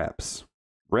in reps.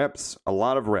 Reps, a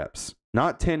lot of reps.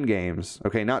 Not 10 games,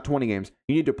 okay, not 20 games.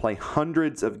 You need to play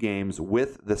hundreds of games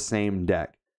with the same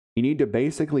deck. You need to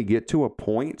basically get to a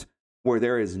point where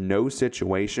there is no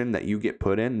situation that you get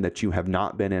put in that you have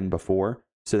not been in before,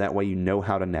 so that way you know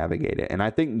how to navigate it. And I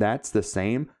think that's the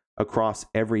same across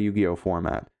every Yu-Gi-Oh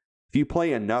format. If you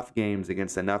play enough games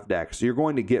against enough decks, you're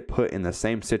going to get put in the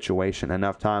same situation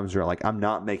enough times where you're like, I'm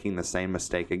not making the same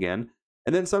mistake again.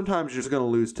 And then sometimes you're just going to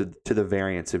lose to the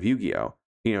variance of Yu-Gi-Oh.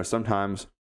 Sometimes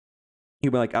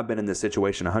you'll be like, I've been in this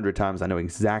situation 100 times. I know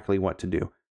exactly what to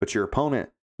do. But your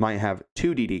opponent might have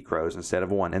 2 DD Crows instead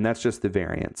of 1. And that's just the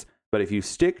variance. But if you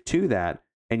stick to that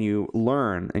and you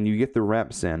learn and you get the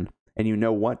reps in and you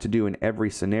know what to do in every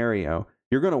scenario,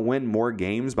 you're going to win more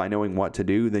games by knowing what to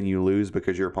do than you lose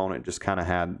because your opponent just kind of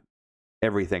had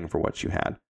everything for what you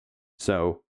had.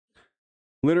 So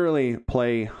literally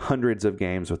play hundreds of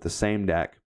games with the same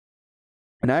deck.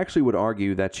 And I actually would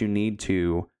argue that you need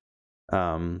to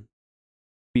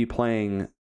be playing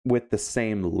with the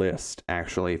same list,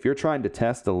 actually. If you're trying to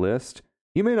test a list,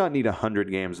 you may not need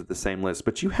 100 games with the same list,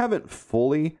 but you haven't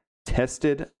fully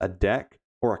tested a deck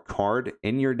or a card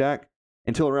in your deck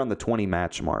until around the 20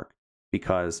 match mark.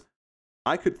 Because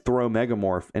I could throw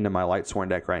Megamorph into my Lightsworn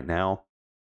deck right now,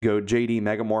 go JD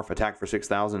Megamorph, attack for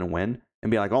 6,000 and win, and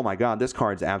be like, oh my god, this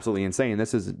card's absolutely insane.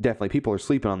 This is definitely, people are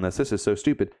sleeping on this. This is so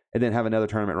stupid. And then have another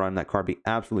tournament run, that card be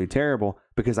absolutely terrible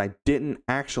because I didn't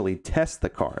actually test the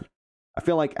card. I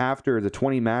feel like after the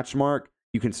 20 match mark,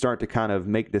 you can start to kind of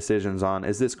make decisions on,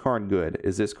 is this card good?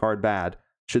 Is this card bad?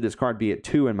 Should this card be at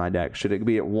 2 in my deck? Should it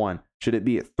be at 1? Should it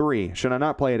be at 3? Should I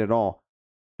not play it at all?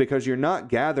 Because you're not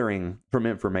gathering from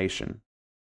information.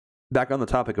 Back on the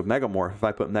topic of Megamorph, if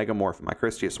I put Megamorph in my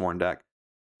Christiasworn deck,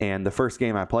 and the first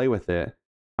game I play with it,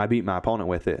 I beat my opponent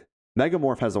with it,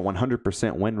 Megamorph has a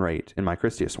 100% win rate in my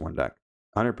Christiasworn deck.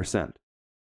 100%.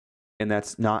 And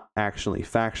that's not actually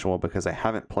factual because I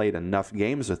haven't played enough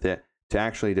games with it to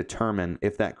actually determine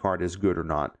if that card is good or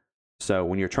not. So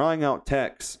when you're trying out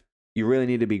techs, you really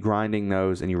need to be grinding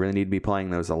those and you really need to be playing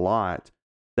those a lot.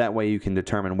 That way you can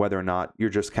determine whether or not you're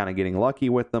just kind of getting lucky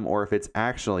with them or if it's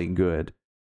actually good.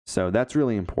 So that's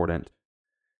really important.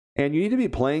 And you need to be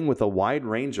playing with a wide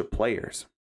range of players.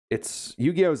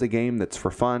 Yu-Gi-Oh! Is a game that's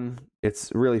for fun.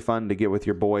 It's really fun to get with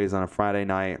your boys on a Friday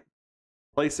night,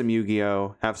 play some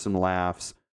Yu-Gi-Oh!, have some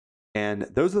laughs, and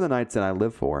those are the nights that I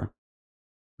live for.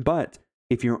 But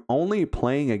if you're only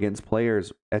playing against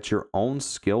players at your own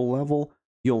skill level,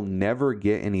 you'll never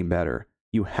get any better.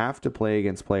 You have to play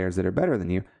against players that are better than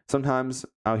you. Sometimes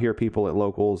I'll hear people at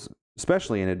locals,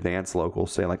 especially in advanced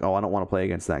locals, say like, oh, I don't want to play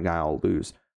against that guy, I'll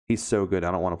lose. He's so good,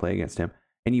 I don't want to play against him.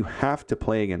 And you have to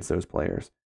play against those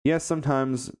players. Yes,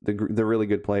 sometimes the really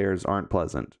good players aren't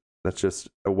pleasant. That's just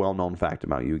a well-known fact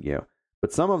about Yu-Gi-Oh!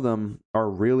 But some of them are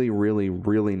really, really,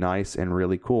 really nice and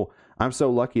really cool. I'm so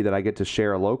lucky that I get to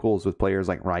share locals with players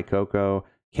like Raikoko,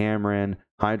 Cameron,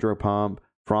 Hydro Pump,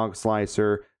 Frog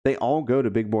Slicer. They all go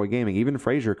to Big Boy Gaming. Even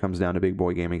Frazier comes down to Big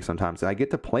Boy Gaming sometimes. I get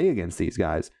to play against these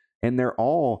guys. And they're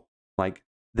all like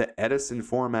the Edison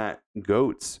format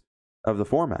goats of the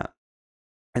format.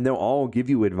 And they'll all give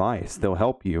you advice. They'll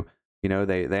help you. You know,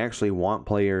 they actually want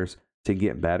players to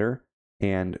get better.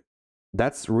 And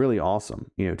that's really awesome,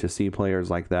 you know, to see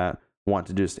players like that want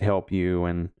to just help you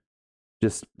and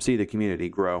just see the community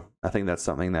grow. I think that's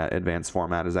something that advanced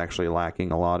format is actually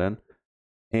lacking a lot in.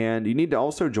 And you need to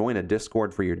also join a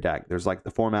Discord for your deck. There's like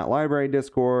the Format Library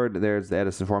Discord. There's the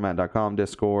EdisonFormat.com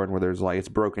Discord, where there's like, it's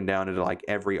broken down into like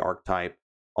every archetype,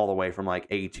 all the way from like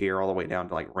A tier all the way down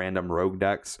to like random rogue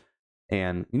decks.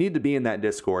 And you need to be in that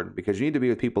Discord because you need to be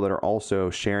with people that are also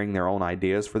sharing their own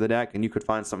ideas for the deck. And you could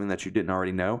find something that you didn't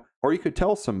already know, or you could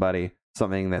tell somebody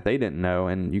something that they didn't know.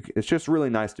 And it's just really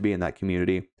nice to be in that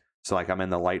community. So like I'm in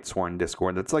the Lightsworn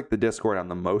Discord. That's like the Discord I'm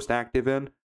the most active in.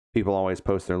 People always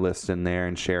post their lists in there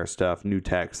and share stuff, new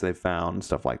texts they've found,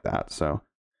 stuff like that. So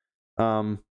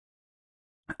I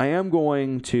am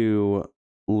going to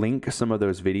link some of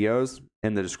those videos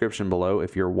in the description below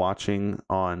if you're watching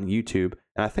on YouTube.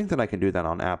 And I think that I can do that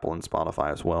on Apple and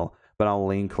Spotify as well. But I'll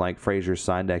link like Fraser's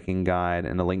side decking guide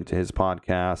and a link to his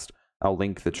podcast. I'll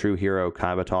link the True Hero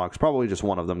Kaiba talks, probably just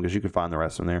one of them because you can find the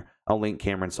rest of them there. I'll link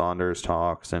Cameron Saunders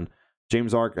talks, and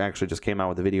James Ark actually just came out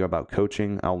with a video about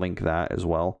coaching. I'll link that as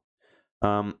well.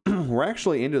 We're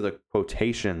actually into the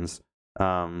quotations.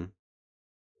 The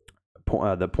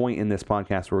point in this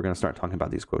podcast where we're going to start talking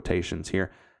about these quotations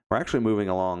here. We're actually moving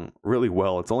along really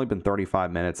well. It's only been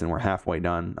 35 minutes and we're halfway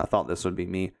done. I thought this would be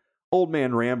me, old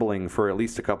man rambling for at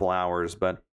least a couple hours,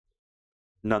 but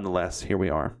nonetheless, here we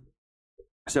are.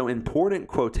 So important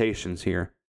quotations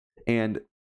here. And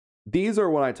these are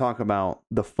what I talk about,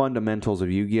 the fundamentals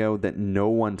of Yu-Gi-Oh! That no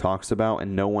one talks about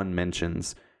and no one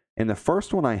mentions. And the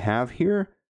first one I have here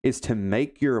is to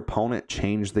make your opponent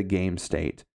change the game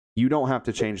state. You don't have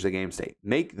to change the game state.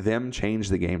 Make them change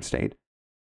the game state.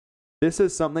 This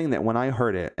is something that when I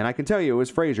heard it, and I can tell you it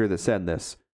was Fraser that said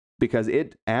this, because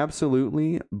it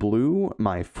absolutely blew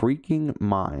my freaking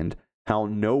mind how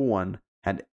no one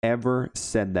had ever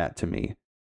said that to me.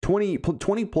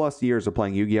 20 plus years of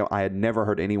playing Yu-Gi-Oh! I had never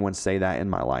heard anyone say that in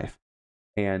my life.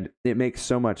 And it makes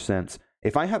so much sense.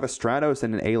 If I have a Stratos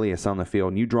and an Alias on the field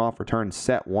and you draw for turn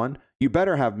set 1, you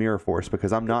better have Mirror Force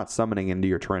because I'm not summoning into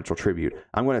your Torrential Tribute.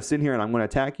 I'm going to sit here and I'm going to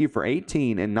attack you for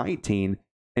 18 and 19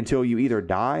 until you either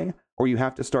die or you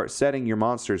have to start setting your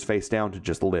monsters face down to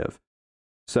just live.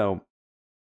 So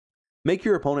make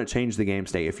your opponent change the game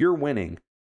state. If you're winning,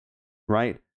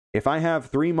 right? If I have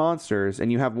 3 monsters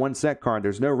and you have 1 set card,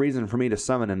 there's no reason for me to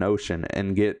summon an Ocean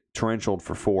and get Torrentialed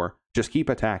for 4. Just keep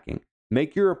attacking.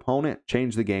 Make your opponent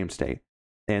change the game state.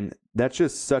 And that's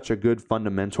just such a good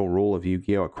fundamental rule of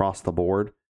Yu-Gi-Oh! Across the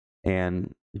board.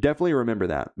 And definitely remember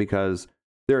that because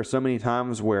there are so many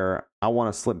times where I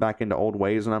want to slip back into old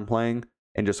ways when I'm playing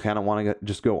and just kind of want to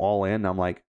just go all in. I'm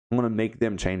like, I'm going to make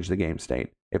them change the game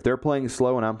state. If they're playing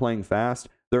slow and I'm playing fast,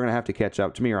 they're going to have to catch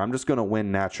up to me or I'm just going to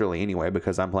win naturally anyway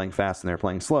because I'm playing fast and they're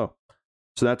playing slow.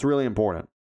 So that's really important.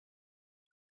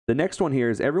 The next one here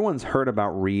is everyone's heard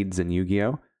about reads in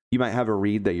Yu-Gi-Oh! You might have a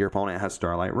read that your opponent has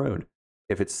Starlight Road.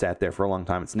 If it's sat there for a long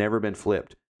time, it's never been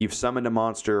flipped. You've summoned a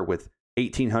monster with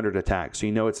 1,800 attacks, so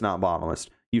you know it's not Bottomless.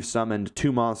 You've summoned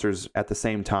 2 monsters at the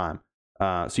same time,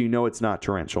 so you know it's not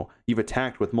Torrential. You've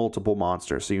attacked with multiple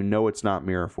monsters, so you know it's not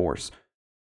Mirror Force.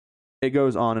 It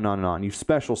goes on and on and on. You've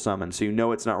special summoned, so you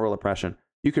know it's not Royal Oppression.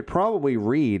 You could probably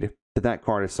read that that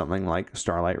card is something like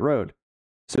Starlight Road.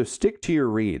 So stick to your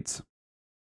reads.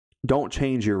 Don't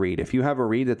change your read. If you have a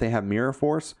read that they have Mirror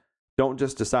Force, don't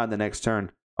just decide the next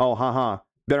turn, oh, haha,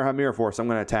 better have Mirror Force, I'm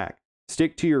going to attack.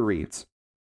 Stick to your reads.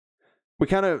 We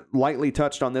kind of lightly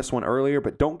touched on this one earlier,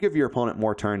 but don't give your opponent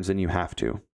more turns than you have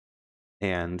to.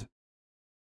 And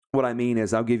what I mean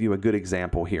is I'll give you a good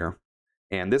example here.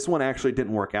 And this one actually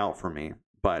didn't work out for me,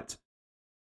 but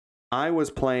I was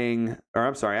playing, or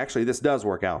I'm sorry, actually this does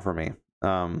work out for me.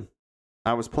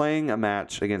 I was playing a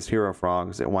match against Hero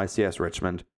Frogs at YCS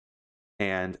Richmond,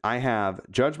 and I have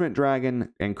Judgment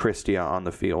Dragon and Christia on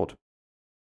the field.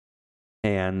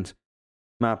 And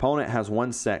my opponent has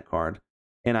 1 set card,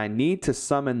 and I need to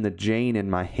summon the Jane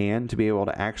in my hand to be able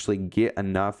to actually get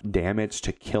enough damage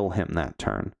to kill him that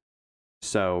turn.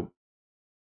 So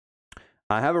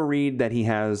I have a read that he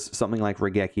has something like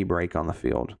Regeki Break on the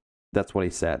field. That's what he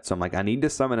said. So I'm like, I need to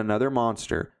summon another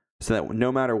monster so that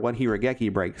no matter what he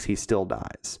Regeki breaks, he still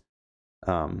dies.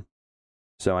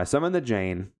 So I summon the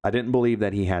Jane. I didn't believe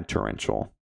that he had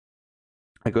Torrential.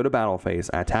 I go to battle phase.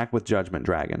 I attack with Judgment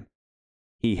Dragon.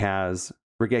 He has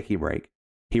Regeki Break.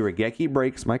 He Regeki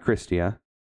breaks my Christia.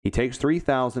 He takes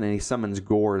 3,000 and he summons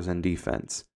Gores in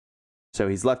defense. So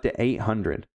he's left at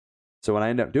 800. So what I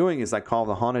end up doing is I call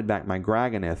the Haunted back my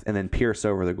Gragonith and then pierce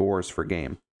over the Gores for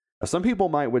game. Now, some people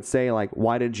would say, like,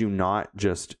 why did you not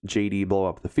just JD blow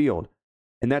up the field?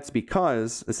 And that's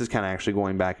because, this is kind of actually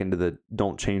going back into the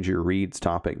don't change your reads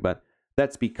topic, but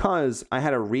that's because I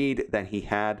had a read that he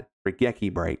had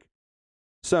Regeki Break.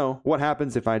 So what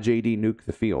happens if I JD nuke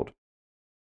the field?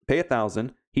 Pay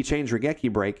 1,000, he changed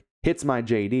Regeki Break, hits my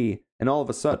JD, and all of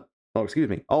a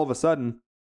sudden,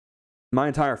 my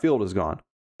entire field is gone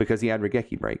because he had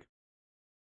Regeki break.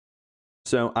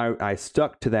 So I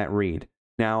stuck to that read.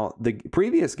 Now, the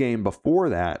previous game before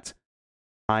that,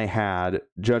 I had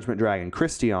Judgment Dragon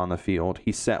Christia on the field.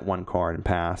 He set one card and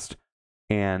passed.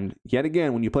 And yet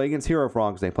again, when you play against Hero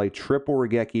Frogs, they play triple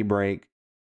Regeki break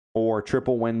or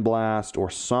triple Wind Blast or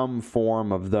some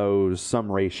form of those,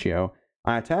 some ratio.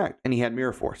 I attacked, and he had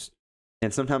Mirror Force.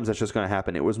 And sometimes that's just going to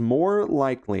happen. It was more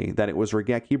likely that it was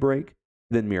Regeki break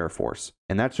than Mirror Force.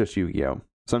 And that's just Yu-Gi-Oh!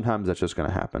 Sometimes that's just going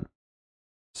to happen.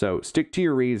 So stick to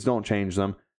your reads, don't change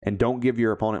them, and don't give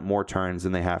your opponent more turns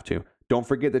than they have to. Don't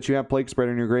forget that you have Plague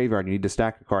Spreader in your graveyard. You need to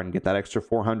stack a card and get that extra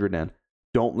 400 in.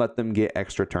 Don't let them get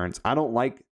extra turns. I don't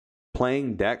like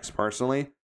playing decks, personally,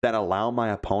 that allow my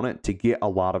opponent to get a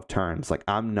lot of turns. Like,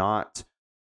 I'm not,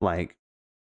 like,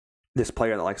 this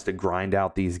player that likes to grind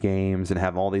out these games and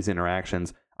have all these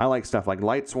interactions. I like stuff like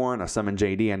Lightsworn, I summon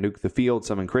JD, I nuke the field,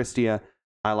 summon Christia.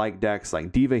 I like decks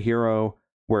like Diva Hero,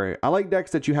 where I like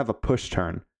decks that you have a push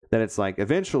turn. That it's like,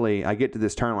 eventually, I get to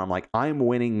this turn where I'm like, I'm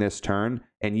winning this turn,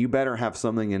 and you better have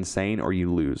something insane or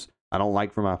you lose. I don't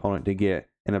like for my opponent to get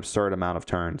an absurd amount of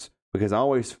turns, because I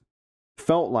always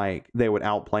felt like they would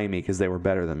outplay me because they were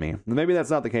better than me. Maybe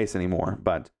that's not the case anymore,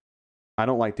 but I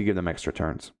don't like to give them extra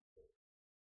turns.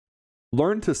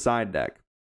 Learn to side deck.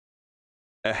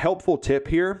 A helpful tip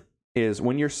here is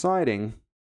when you're siding,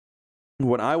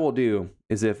 what I will do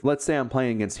is, if, let's say I'm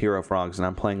playing against Hero Frogs and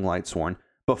I'm playing Lightsworn,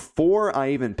 before I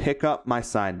even pick up my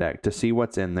side deck to see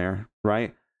what's in there,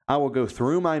 right, I will go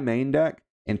through my main deck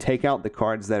and take out the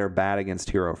cards that are bad against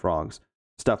Hero Frogs.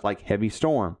 Stuff like Heavy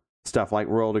Storm, stuff like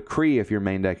Royal Decree if you're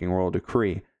main decking Royal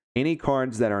Decree. Any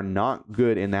cards that are not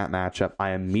good in that matchup,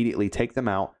 I immediately take them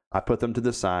out, I put them to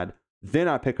the side, then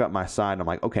I pick up my side and I'm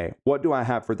like, okay, what do I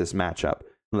have for this matchup?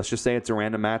 Let's just say it's a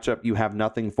random matchup you have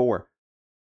nothing for.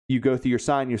 You go through your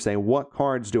side and you say, what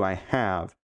cards do I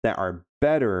have that are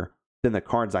better than the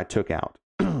cards I took out?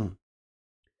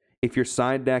 If you're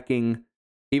side decking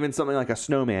even something like a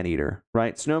Snowman Eater,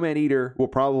 right? Snowman Eater will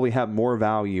probably have more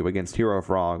value against Hero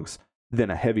Frogs than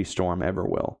a Heavy Storm ever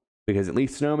will, because at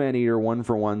least Snowman Eater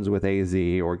 1-for-1s with AZ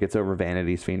or gets over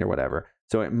Vanity's Fiend or whatever.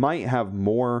 So it might have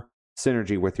more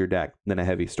synergy with your deck than a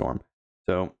Heavy Storm.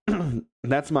 So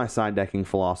that's my side decking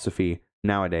philosophy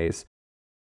nowadays,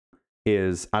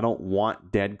 is I don't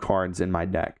want dead cards in my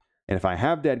deck. And if I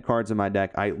have dead cards in my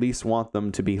deck, I at least want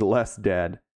them to be less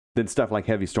dead than stuff like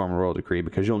Heavy Storm or Royal Decree,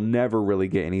 because you'll never really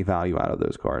get any value out of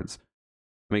those cards.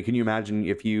 I mean, can you imagine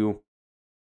if you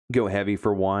go heavy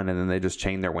for one and then they just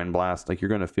chain their Wind Blast? Like, you're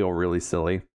going to feel really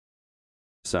silly.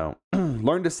 So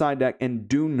learn to side deck, and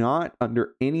do not,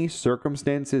 under any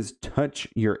circumstances, touch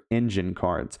your engine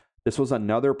cards. This was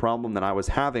another problem that I was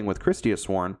having with Christia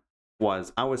Sworn,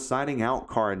 was I was siding out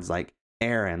cards like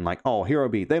Aaron, like, oh, Hero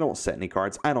Beat, they don't set any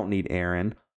cards. I don't need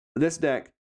Aaron. This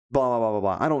deck, blah, blah, blah,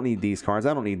 blah, blah. I don't need these cards.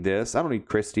 I don't need this. I don't need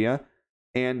Christia.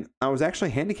 And I was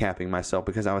actually handicapping myself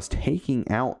because I was taking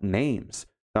out names.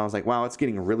 And I was like, wow, it's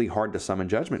getting really hard to summon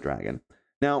Judgment Dragon.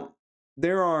 Now,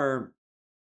 there are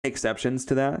exceptions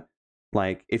to that.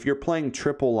 Like, if you're playing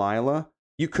triple Lila,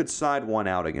 you could side one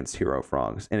out against Hero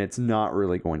Frogs, and it's not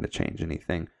really going to change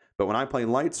anything. But when I play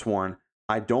Lightsworn,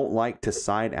 I don't like to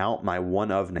side out my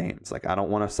one-of names. Like, I don't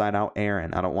want to side out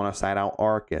Aaron. I don't want to side out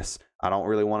Arcus. I don't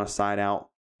really want to side out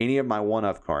any of my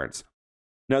one-of cards.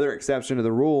 Another exception to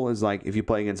the rule is, like, if you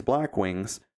play against Black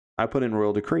Wings, I put in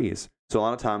Royal Decrees. So a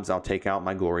lot of times I'll take out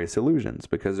my Glorious Illusions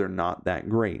because they're not that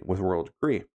great with Royal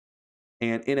Decree.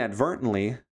 And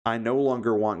inadvertently, I no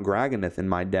longer want Graganeth in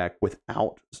my deck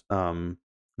without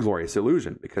Glorious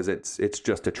Illusion, because it's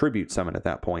just a tribute summon at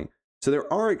that point. So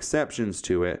there are exceptions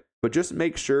to it, but just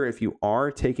make sure if you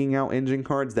are taking out engine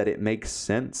cards that it makes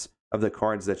sense of the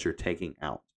cards that you're taking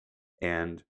out.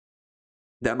 And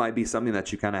that might be something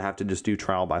that you kind of have to just do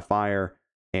trial by fire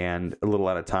and a little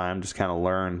at a time, just kind of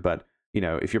learn. But, you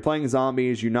know, if you're playing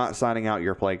zombies, you're not signing out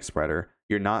your Plague Spreader.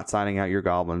 You're not signing out your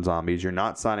Goblin Zombies. You're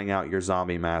not signing out your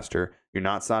Zombie Master. You're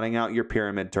not signing out your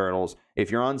Pyramid Turtles.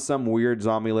 If you're on some weird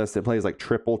zombie list that plays like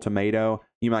triple tomato,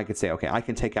 you might could say, okay, I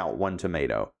can take out one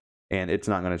tomato and it's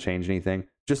not going to change anything.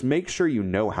 Just make sure you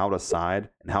know how to side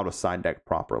and how to side deck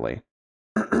properly.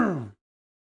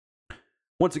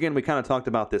 Once again, we kind of talked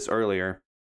about this earlier,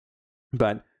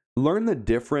 but learn the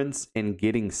difference in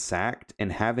getting sacked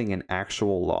and having an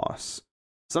actual loss.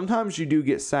 Sometimes you do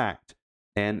get sacked,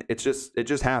 and it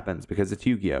just happens because it's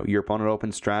Yu-Gi-Oh! Your opponent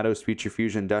opens Stratos, Future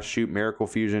Fusion, Dust Shoot, Miracle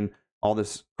Fusion, all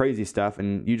this crazy stuff,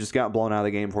 and you just got blown out of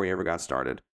the game before you ever got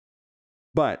started.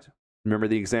 But remember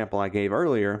the example I gave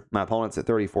earlier, my opponent's at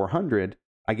 3,400,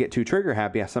 I get too trigger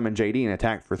happy, I summon JD and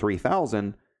attack for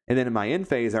 3,000, and then in my end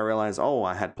phase, I realize, oh,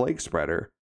 I had Plague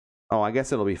Spreader. Oh, I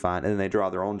guess it'll be fine. And then they draw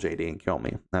their own JD and kill me.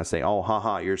 And I say, oh,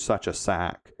 haha, you're such a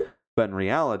sack. But in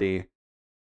reality,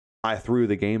 I threw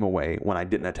the game away when I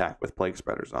didn't attack with Plague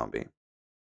Spreader Zombie.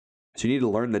 So you need to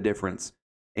learn the difference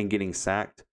in getting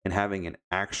sacked and having an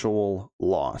actual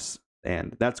loss.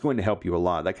 And that's going to help you a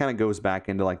lot. That kind of goes back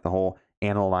into like the whole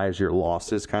analyze your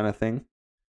losses kind of thing.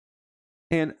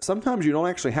 And sometimes you don't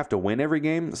actually have to win every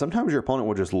game. Sometimes your opponent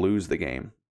will just lose the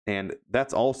game. And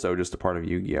that's also just a part of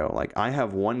Yu-Gi-Oh! Like, I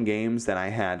have won games that I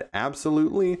had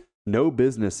absolutely no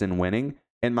business in winning,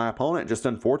 and my opponent just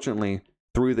unfortunately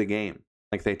threw the game.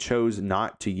 Like, they chose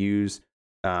not to use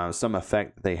some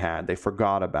effect that they had. They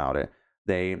forgot about it.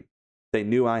 They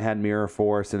knew I had Mirror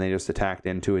Force, and they just attacked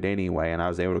into it anyway, and I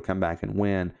was able to come back and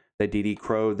win. They DD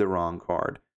crowed the wrong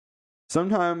card.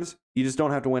 Sometimes you just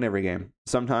don't have to win every game.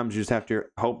 Sometimes you just have to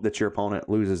hope that your opponent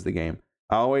loses the game.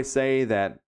 I always say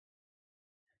that,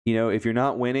 you know, if you're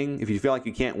not winning, if you feel like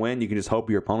you can't win, you can just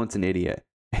hope your opponent's an idiot.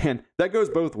 And that goes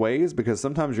both ways, because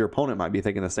sometimes your opponent might be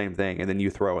thinking the same thing, and then you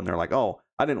throw and they're like, oh,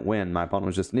 I didn't win. My opponent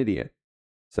was just an idiot.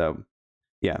 So,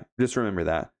 yeah, just remember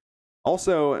that.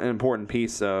 Also, an important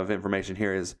piece of information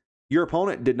here is your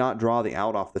opponent did not draw the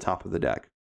out off the top of the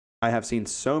deck. I have seen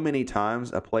so many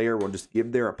times a player will just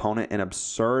give their opponent an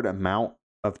absurd amount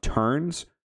of turns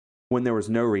when there was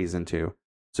no reason to.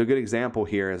 So a good example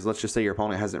here is, let's just say your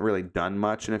opponent hasn't really done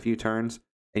much in a few turns,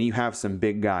 and you have some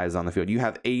big guys on the field. You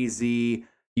have AZ,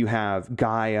 you have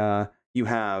Gaia, you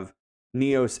have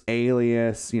Neos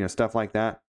Alias, you know, stuff like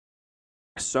that.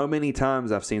 So many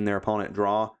times I've seen their opponent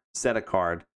draw, set a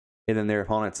card, and then their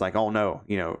opponent's like, oh no,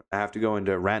 you know, I have to go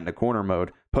into rat in a corner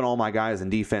mode, put all my guys in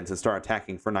defense and start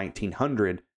attacking for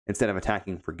 1900 instead of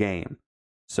attacking for game.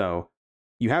 So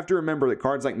you have to remember that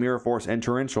cards like Mirror Force and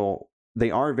Torrential, they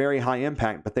are very high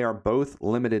impact, but they are both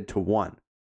limited to 1.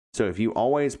 So if you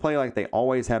always play like they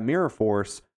always have Mirror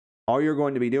Force, all you're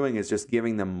going to be doing is just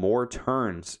giving them more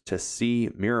turns to see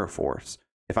Mirror Force.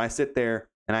 If I sit there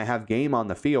and I have game on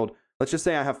the field, let's just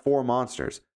say I have 4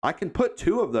 monsters. I can put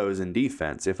 2 of those in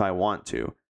defense if I want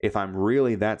to, if I'm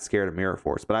really that scared of Mirror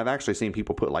Force. But I've actually seen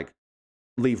people put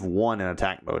leave 1 in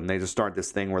attack mode, and they just start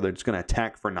this thing where they're just going to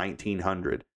attack for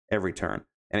 1900 every turn.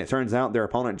 And it turns out their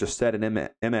opponent just set an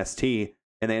MST,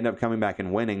 and they end up coming back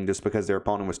and winning just because their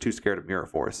opponent was too scared of Mirror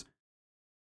Force.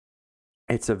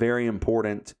 It's a very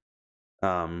important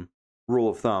rule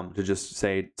of thumb to just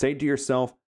say to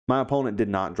yourself, my opponent did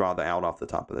not draw the out off the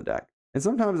top of the deck. And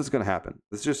sometimes it's going to happen.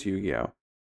 It's just Yu-Gi-Oh!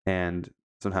 And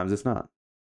sometimes it's not.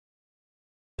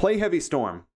 Play Heavy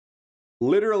Storm.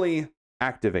 Literally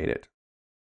activate it.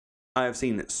 I have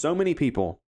seen so many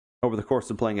people over the course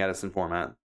of playing Edison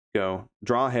format go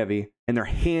draw heavy, and their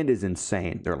hand is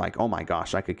insane. They're like, oh my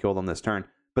gosh, I could kill them this turn,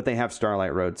 but they have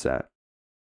Starlight Road set.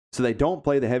 So they don't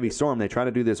play the Heavy Storm. They try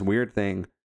to do this weird thing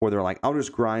where they're like, I'll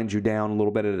just grind you down a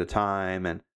little bit at a time,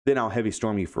 and then I'll Heavy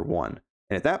Storm you for 1.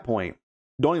 And at that point,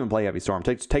 don't even play Heavy Storm.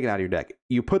 Take it out of your deck.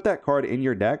 You put that card in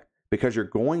your deck because you're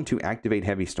going to activate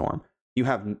Heavy Storm. You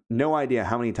have no idea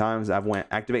how many times I've went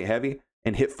activate heavy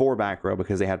and hit 4 back row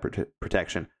because they had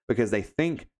protection, because they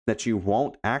think that you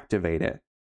won't activate it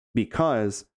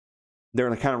because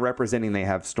they're kind of representing they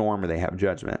have Storm or they have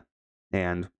Judgment.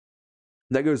 And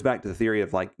that goes back to the theory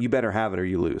of like, you better have it or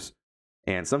you lose.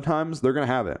 And sometimes they're going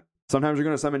to have it. Sometimes you're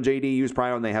going to summon JD, use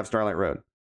Prio, and they have Starlight Road.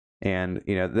 And,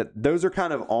 you know, those are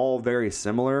kind of all very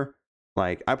similar.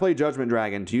 Like, I play Judgment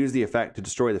Dragon to use the effect to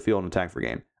destroy the field and attack for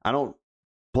game. I don't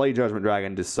play Judgment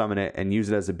Dragon to summon it and use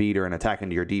it as a beater and attack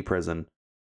into your D prison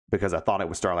because I thought it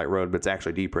was Starlight Road, but it's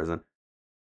actually D prison.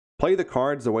 Play the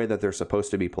cards the way that they're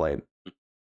supposed to be played.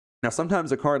 Now,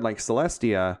 sometimes a card like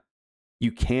Celestia,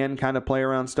 you can kind of play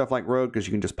around stuff like Road because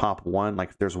you can just pop 1. Like,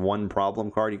 if there's 1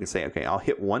 problem card, you can say, okay, I'll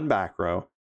hit 1 back row,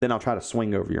 then I'll try to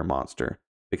swing over your monster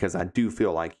because I do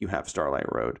feel like you have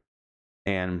Starlight Road.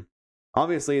 And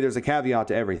obviously, there's a caveat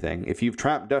to everything. If you've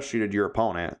trapped Dust Shooted your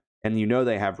opponent and you know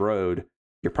they have Road,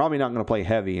 you're probably not going to play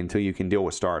heavy until you can deal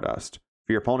with Stardust. If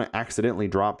your opponent accidentally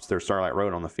drops their Starlight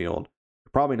Road on the field,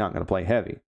 you're probably not going to play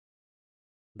heavy.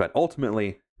 But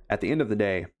ultimately, at the end of the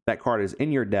day, that card is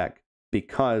in your deck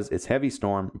because it's Heavy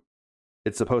Storm.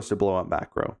 It's supposed to blow up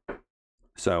back row.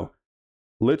 So,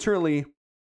 literally,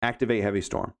 activate Heavy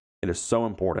Storm. It is so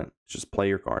important. Just play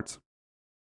your cards.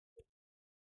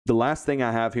 The last thing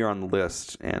I have here on the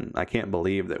list, and I can't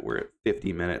believe that we're at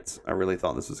 50 minutes. I really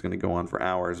thought this was going to go on for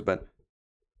hours, but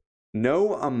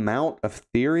no amount of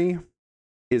theory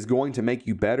is going to make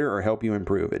you better or help you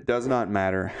improve. It does not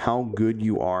matter how good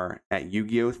you are at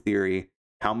Yu-Gi-Oh! Theory,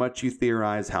 how much you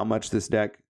theorize, how much this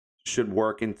deck should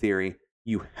work in theory.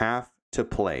 You have to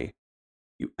play.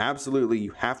 You have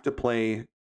to play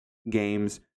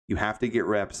games. You have to get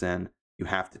reps in. You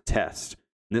have to test.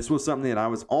 And this was something that I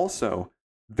was also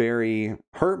very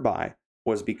hurt by,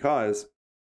 was because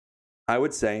I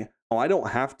would say, oh, I don't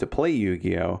have to play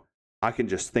Yu-Gi-Oh! I can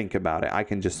just think about it. I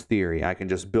can just theory. I can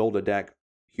just build a deck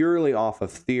purely off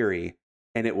of theory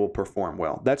and it will perform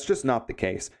well. That's just not the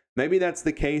case. Maybe that's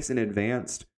the case in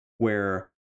advanced, where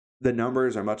the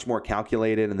numbers are much more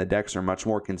calculated and the decks are much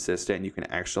more consistent, and you can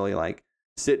actually like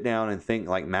sit down and think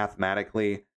like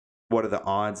mathematically, what are the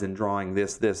odds in drawing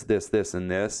this,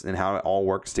 and this, and how it all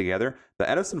works together. The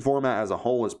Edison format as a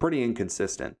whole is pretty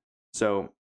inconsistent.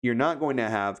 So you're not going to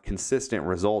have consistent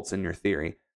results in your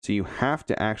theory. So you have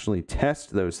to actually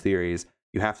test those theories.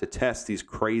 You have to test these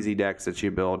crazy decks that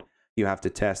you build. You have to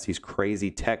test these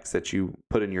crazy techs that you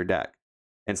put in your deck.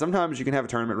 And sometimes you can have a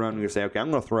tournament run and you say, okay,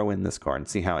 I'm going to throw in this card and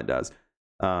see how it does.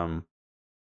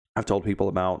 I've told people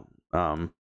about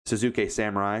Suzuki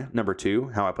Samurai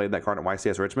 #2, how I played that card at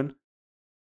YCS Richmond.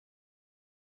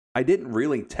 I didn't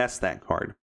really test that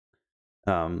card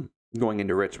going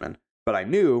into Richmond, but I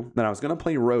knew that I was going to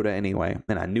play Rhoda anyway,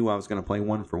 and I knew I was going to play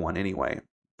 1-for-1 anyway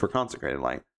for Consecrated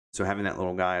Light. So having that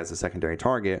little guy as a secondary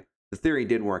target, the theory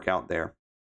did work out there.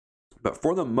 But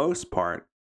for the most part,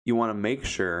 you want to make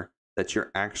sure that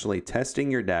you're actually testing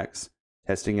your decks,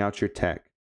 testing out your tech,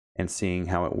 and seeing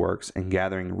how it works and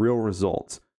gathering real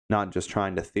results, not just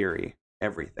trying to theory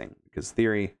everything, because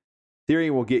theory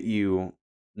will get you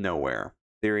nowhere.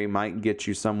 Theory might get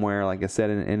you somewhere, like I said,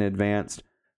 in advanced,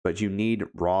 but you need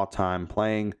raw time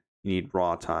playing, you need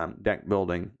raw time deck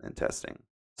building and testing.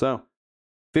 So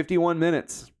 51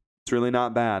 minutes, it's really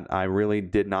not bad. I really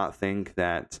did not think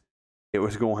that it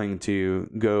was going to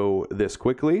go this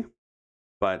quickly,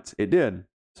 but it did.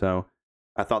 So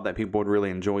I thought that people would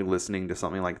really enjoy listening to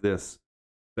something like this,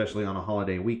 especially on a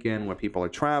holiday weekend when people are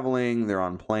traveling, they're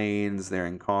on planes, they're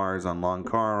in cars, on long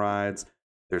car rides,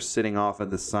 they're sitting off at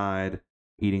the side,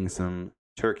 eating some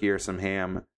turkey or some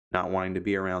ham, not wanting to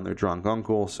be around their drunk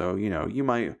uncle. So, you know, you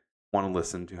might want to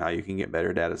listen to how you can get better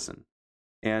at Edison.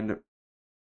 And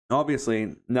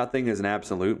obviously, nothing is an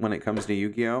absolute when it comes to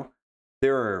Yu-Gi-Oh!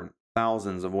 There are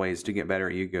thousands of ways to get better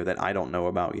at Yu-Gi-Oh! That I don't know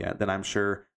about yet, that I'm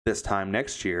sure this time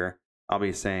next year, I'll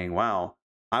be saying, wow,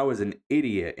 I was an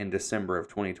idiot in December of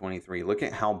 2023. Look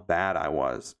at how bad I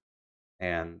was.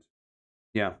 And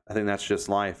yeah, I think that's just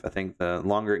life. I think the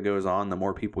longer it goes on, the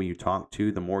more people you talk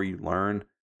to, the more you learn,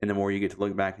 and the more you get to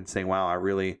look back and say, wow, I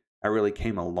really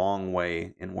came a long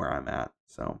way in where I'm at.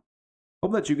 So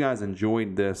hope that you guys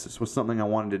enjoyed this. This was something I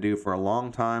wanted to do for a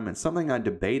long time, and something I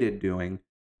debated doing,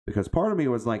 because part of me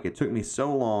was like, it took me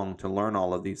so long to learn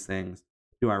all of these things.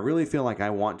 Do I really feel like I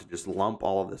want to just lump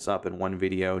all of this up in one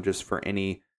video just for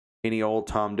any old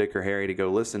Tom, Dick, or Harry to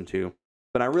go listen to?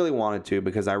 But I really wanted to,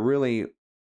 because I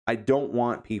don't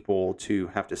want people to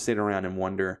have to sit around and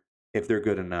wonder if they're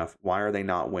good enough. Why are they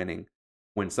not winning?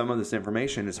 When some of this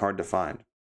information is hard to find.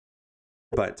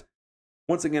 But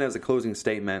once again, as a closing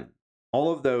statement,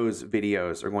 all of those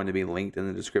videos are going to be linked in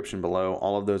the description below.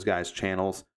 All of those guys'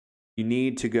 channels. You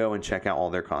need to go and check out all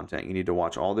their content. You need to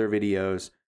watch all their videos.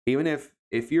 Even if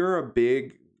you're a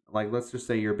big, like, let's just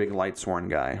say you're a big Lightsworn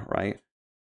guy, right?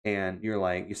 And you're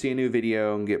like, you see a new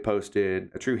video and get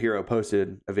posted, a True Hero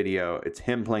posted a video, it's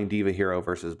him playing Diva Hero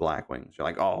versus Black Wings. You're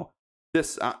like, oh,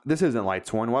 this isn't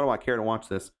Lightsworn. Why do I care to watch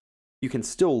this? You can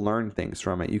still learn things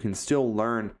from it. You can still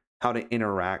learn how to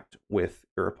interact with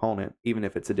your opponent, even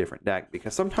if it's a different deck.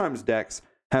 Because sometimes decks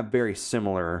have very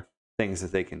similar things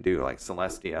that they can do, like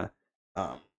Celestia.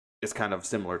 It's kind of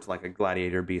similar to like a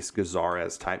Gladiator Beast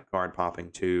Gazarez type card popping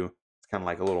too. It's kind of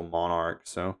like a little Monarch.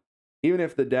 So even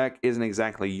if the deck isn't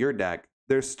exactly your deck,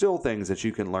 there's still things that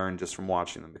you can learn just from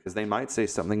watching them, because they might say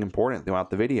something important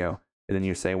throughout the video. And then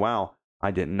you say, wow,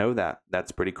 I didn't know that.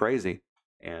 That's pretty crazy.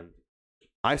 And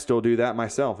I still do that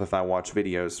myself. If I watch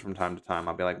videos from time to time,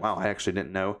 I'll be like, wow, I actually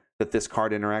didn't know that this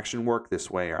card interaction worked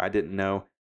this way, or I didn't know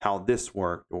how this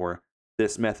worked, or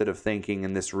this method of thinking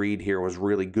and this read here was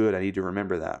really good. I need to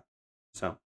remember that.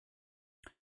 So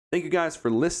thank you guys for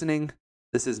listening.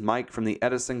 This is Mike from the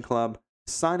Edison Club,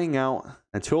 signing out.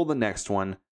 Until the next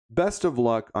one, best of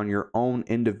luck on your own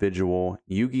individual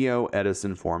Yu-Gi-Oh!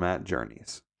 Edison format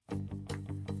journeys.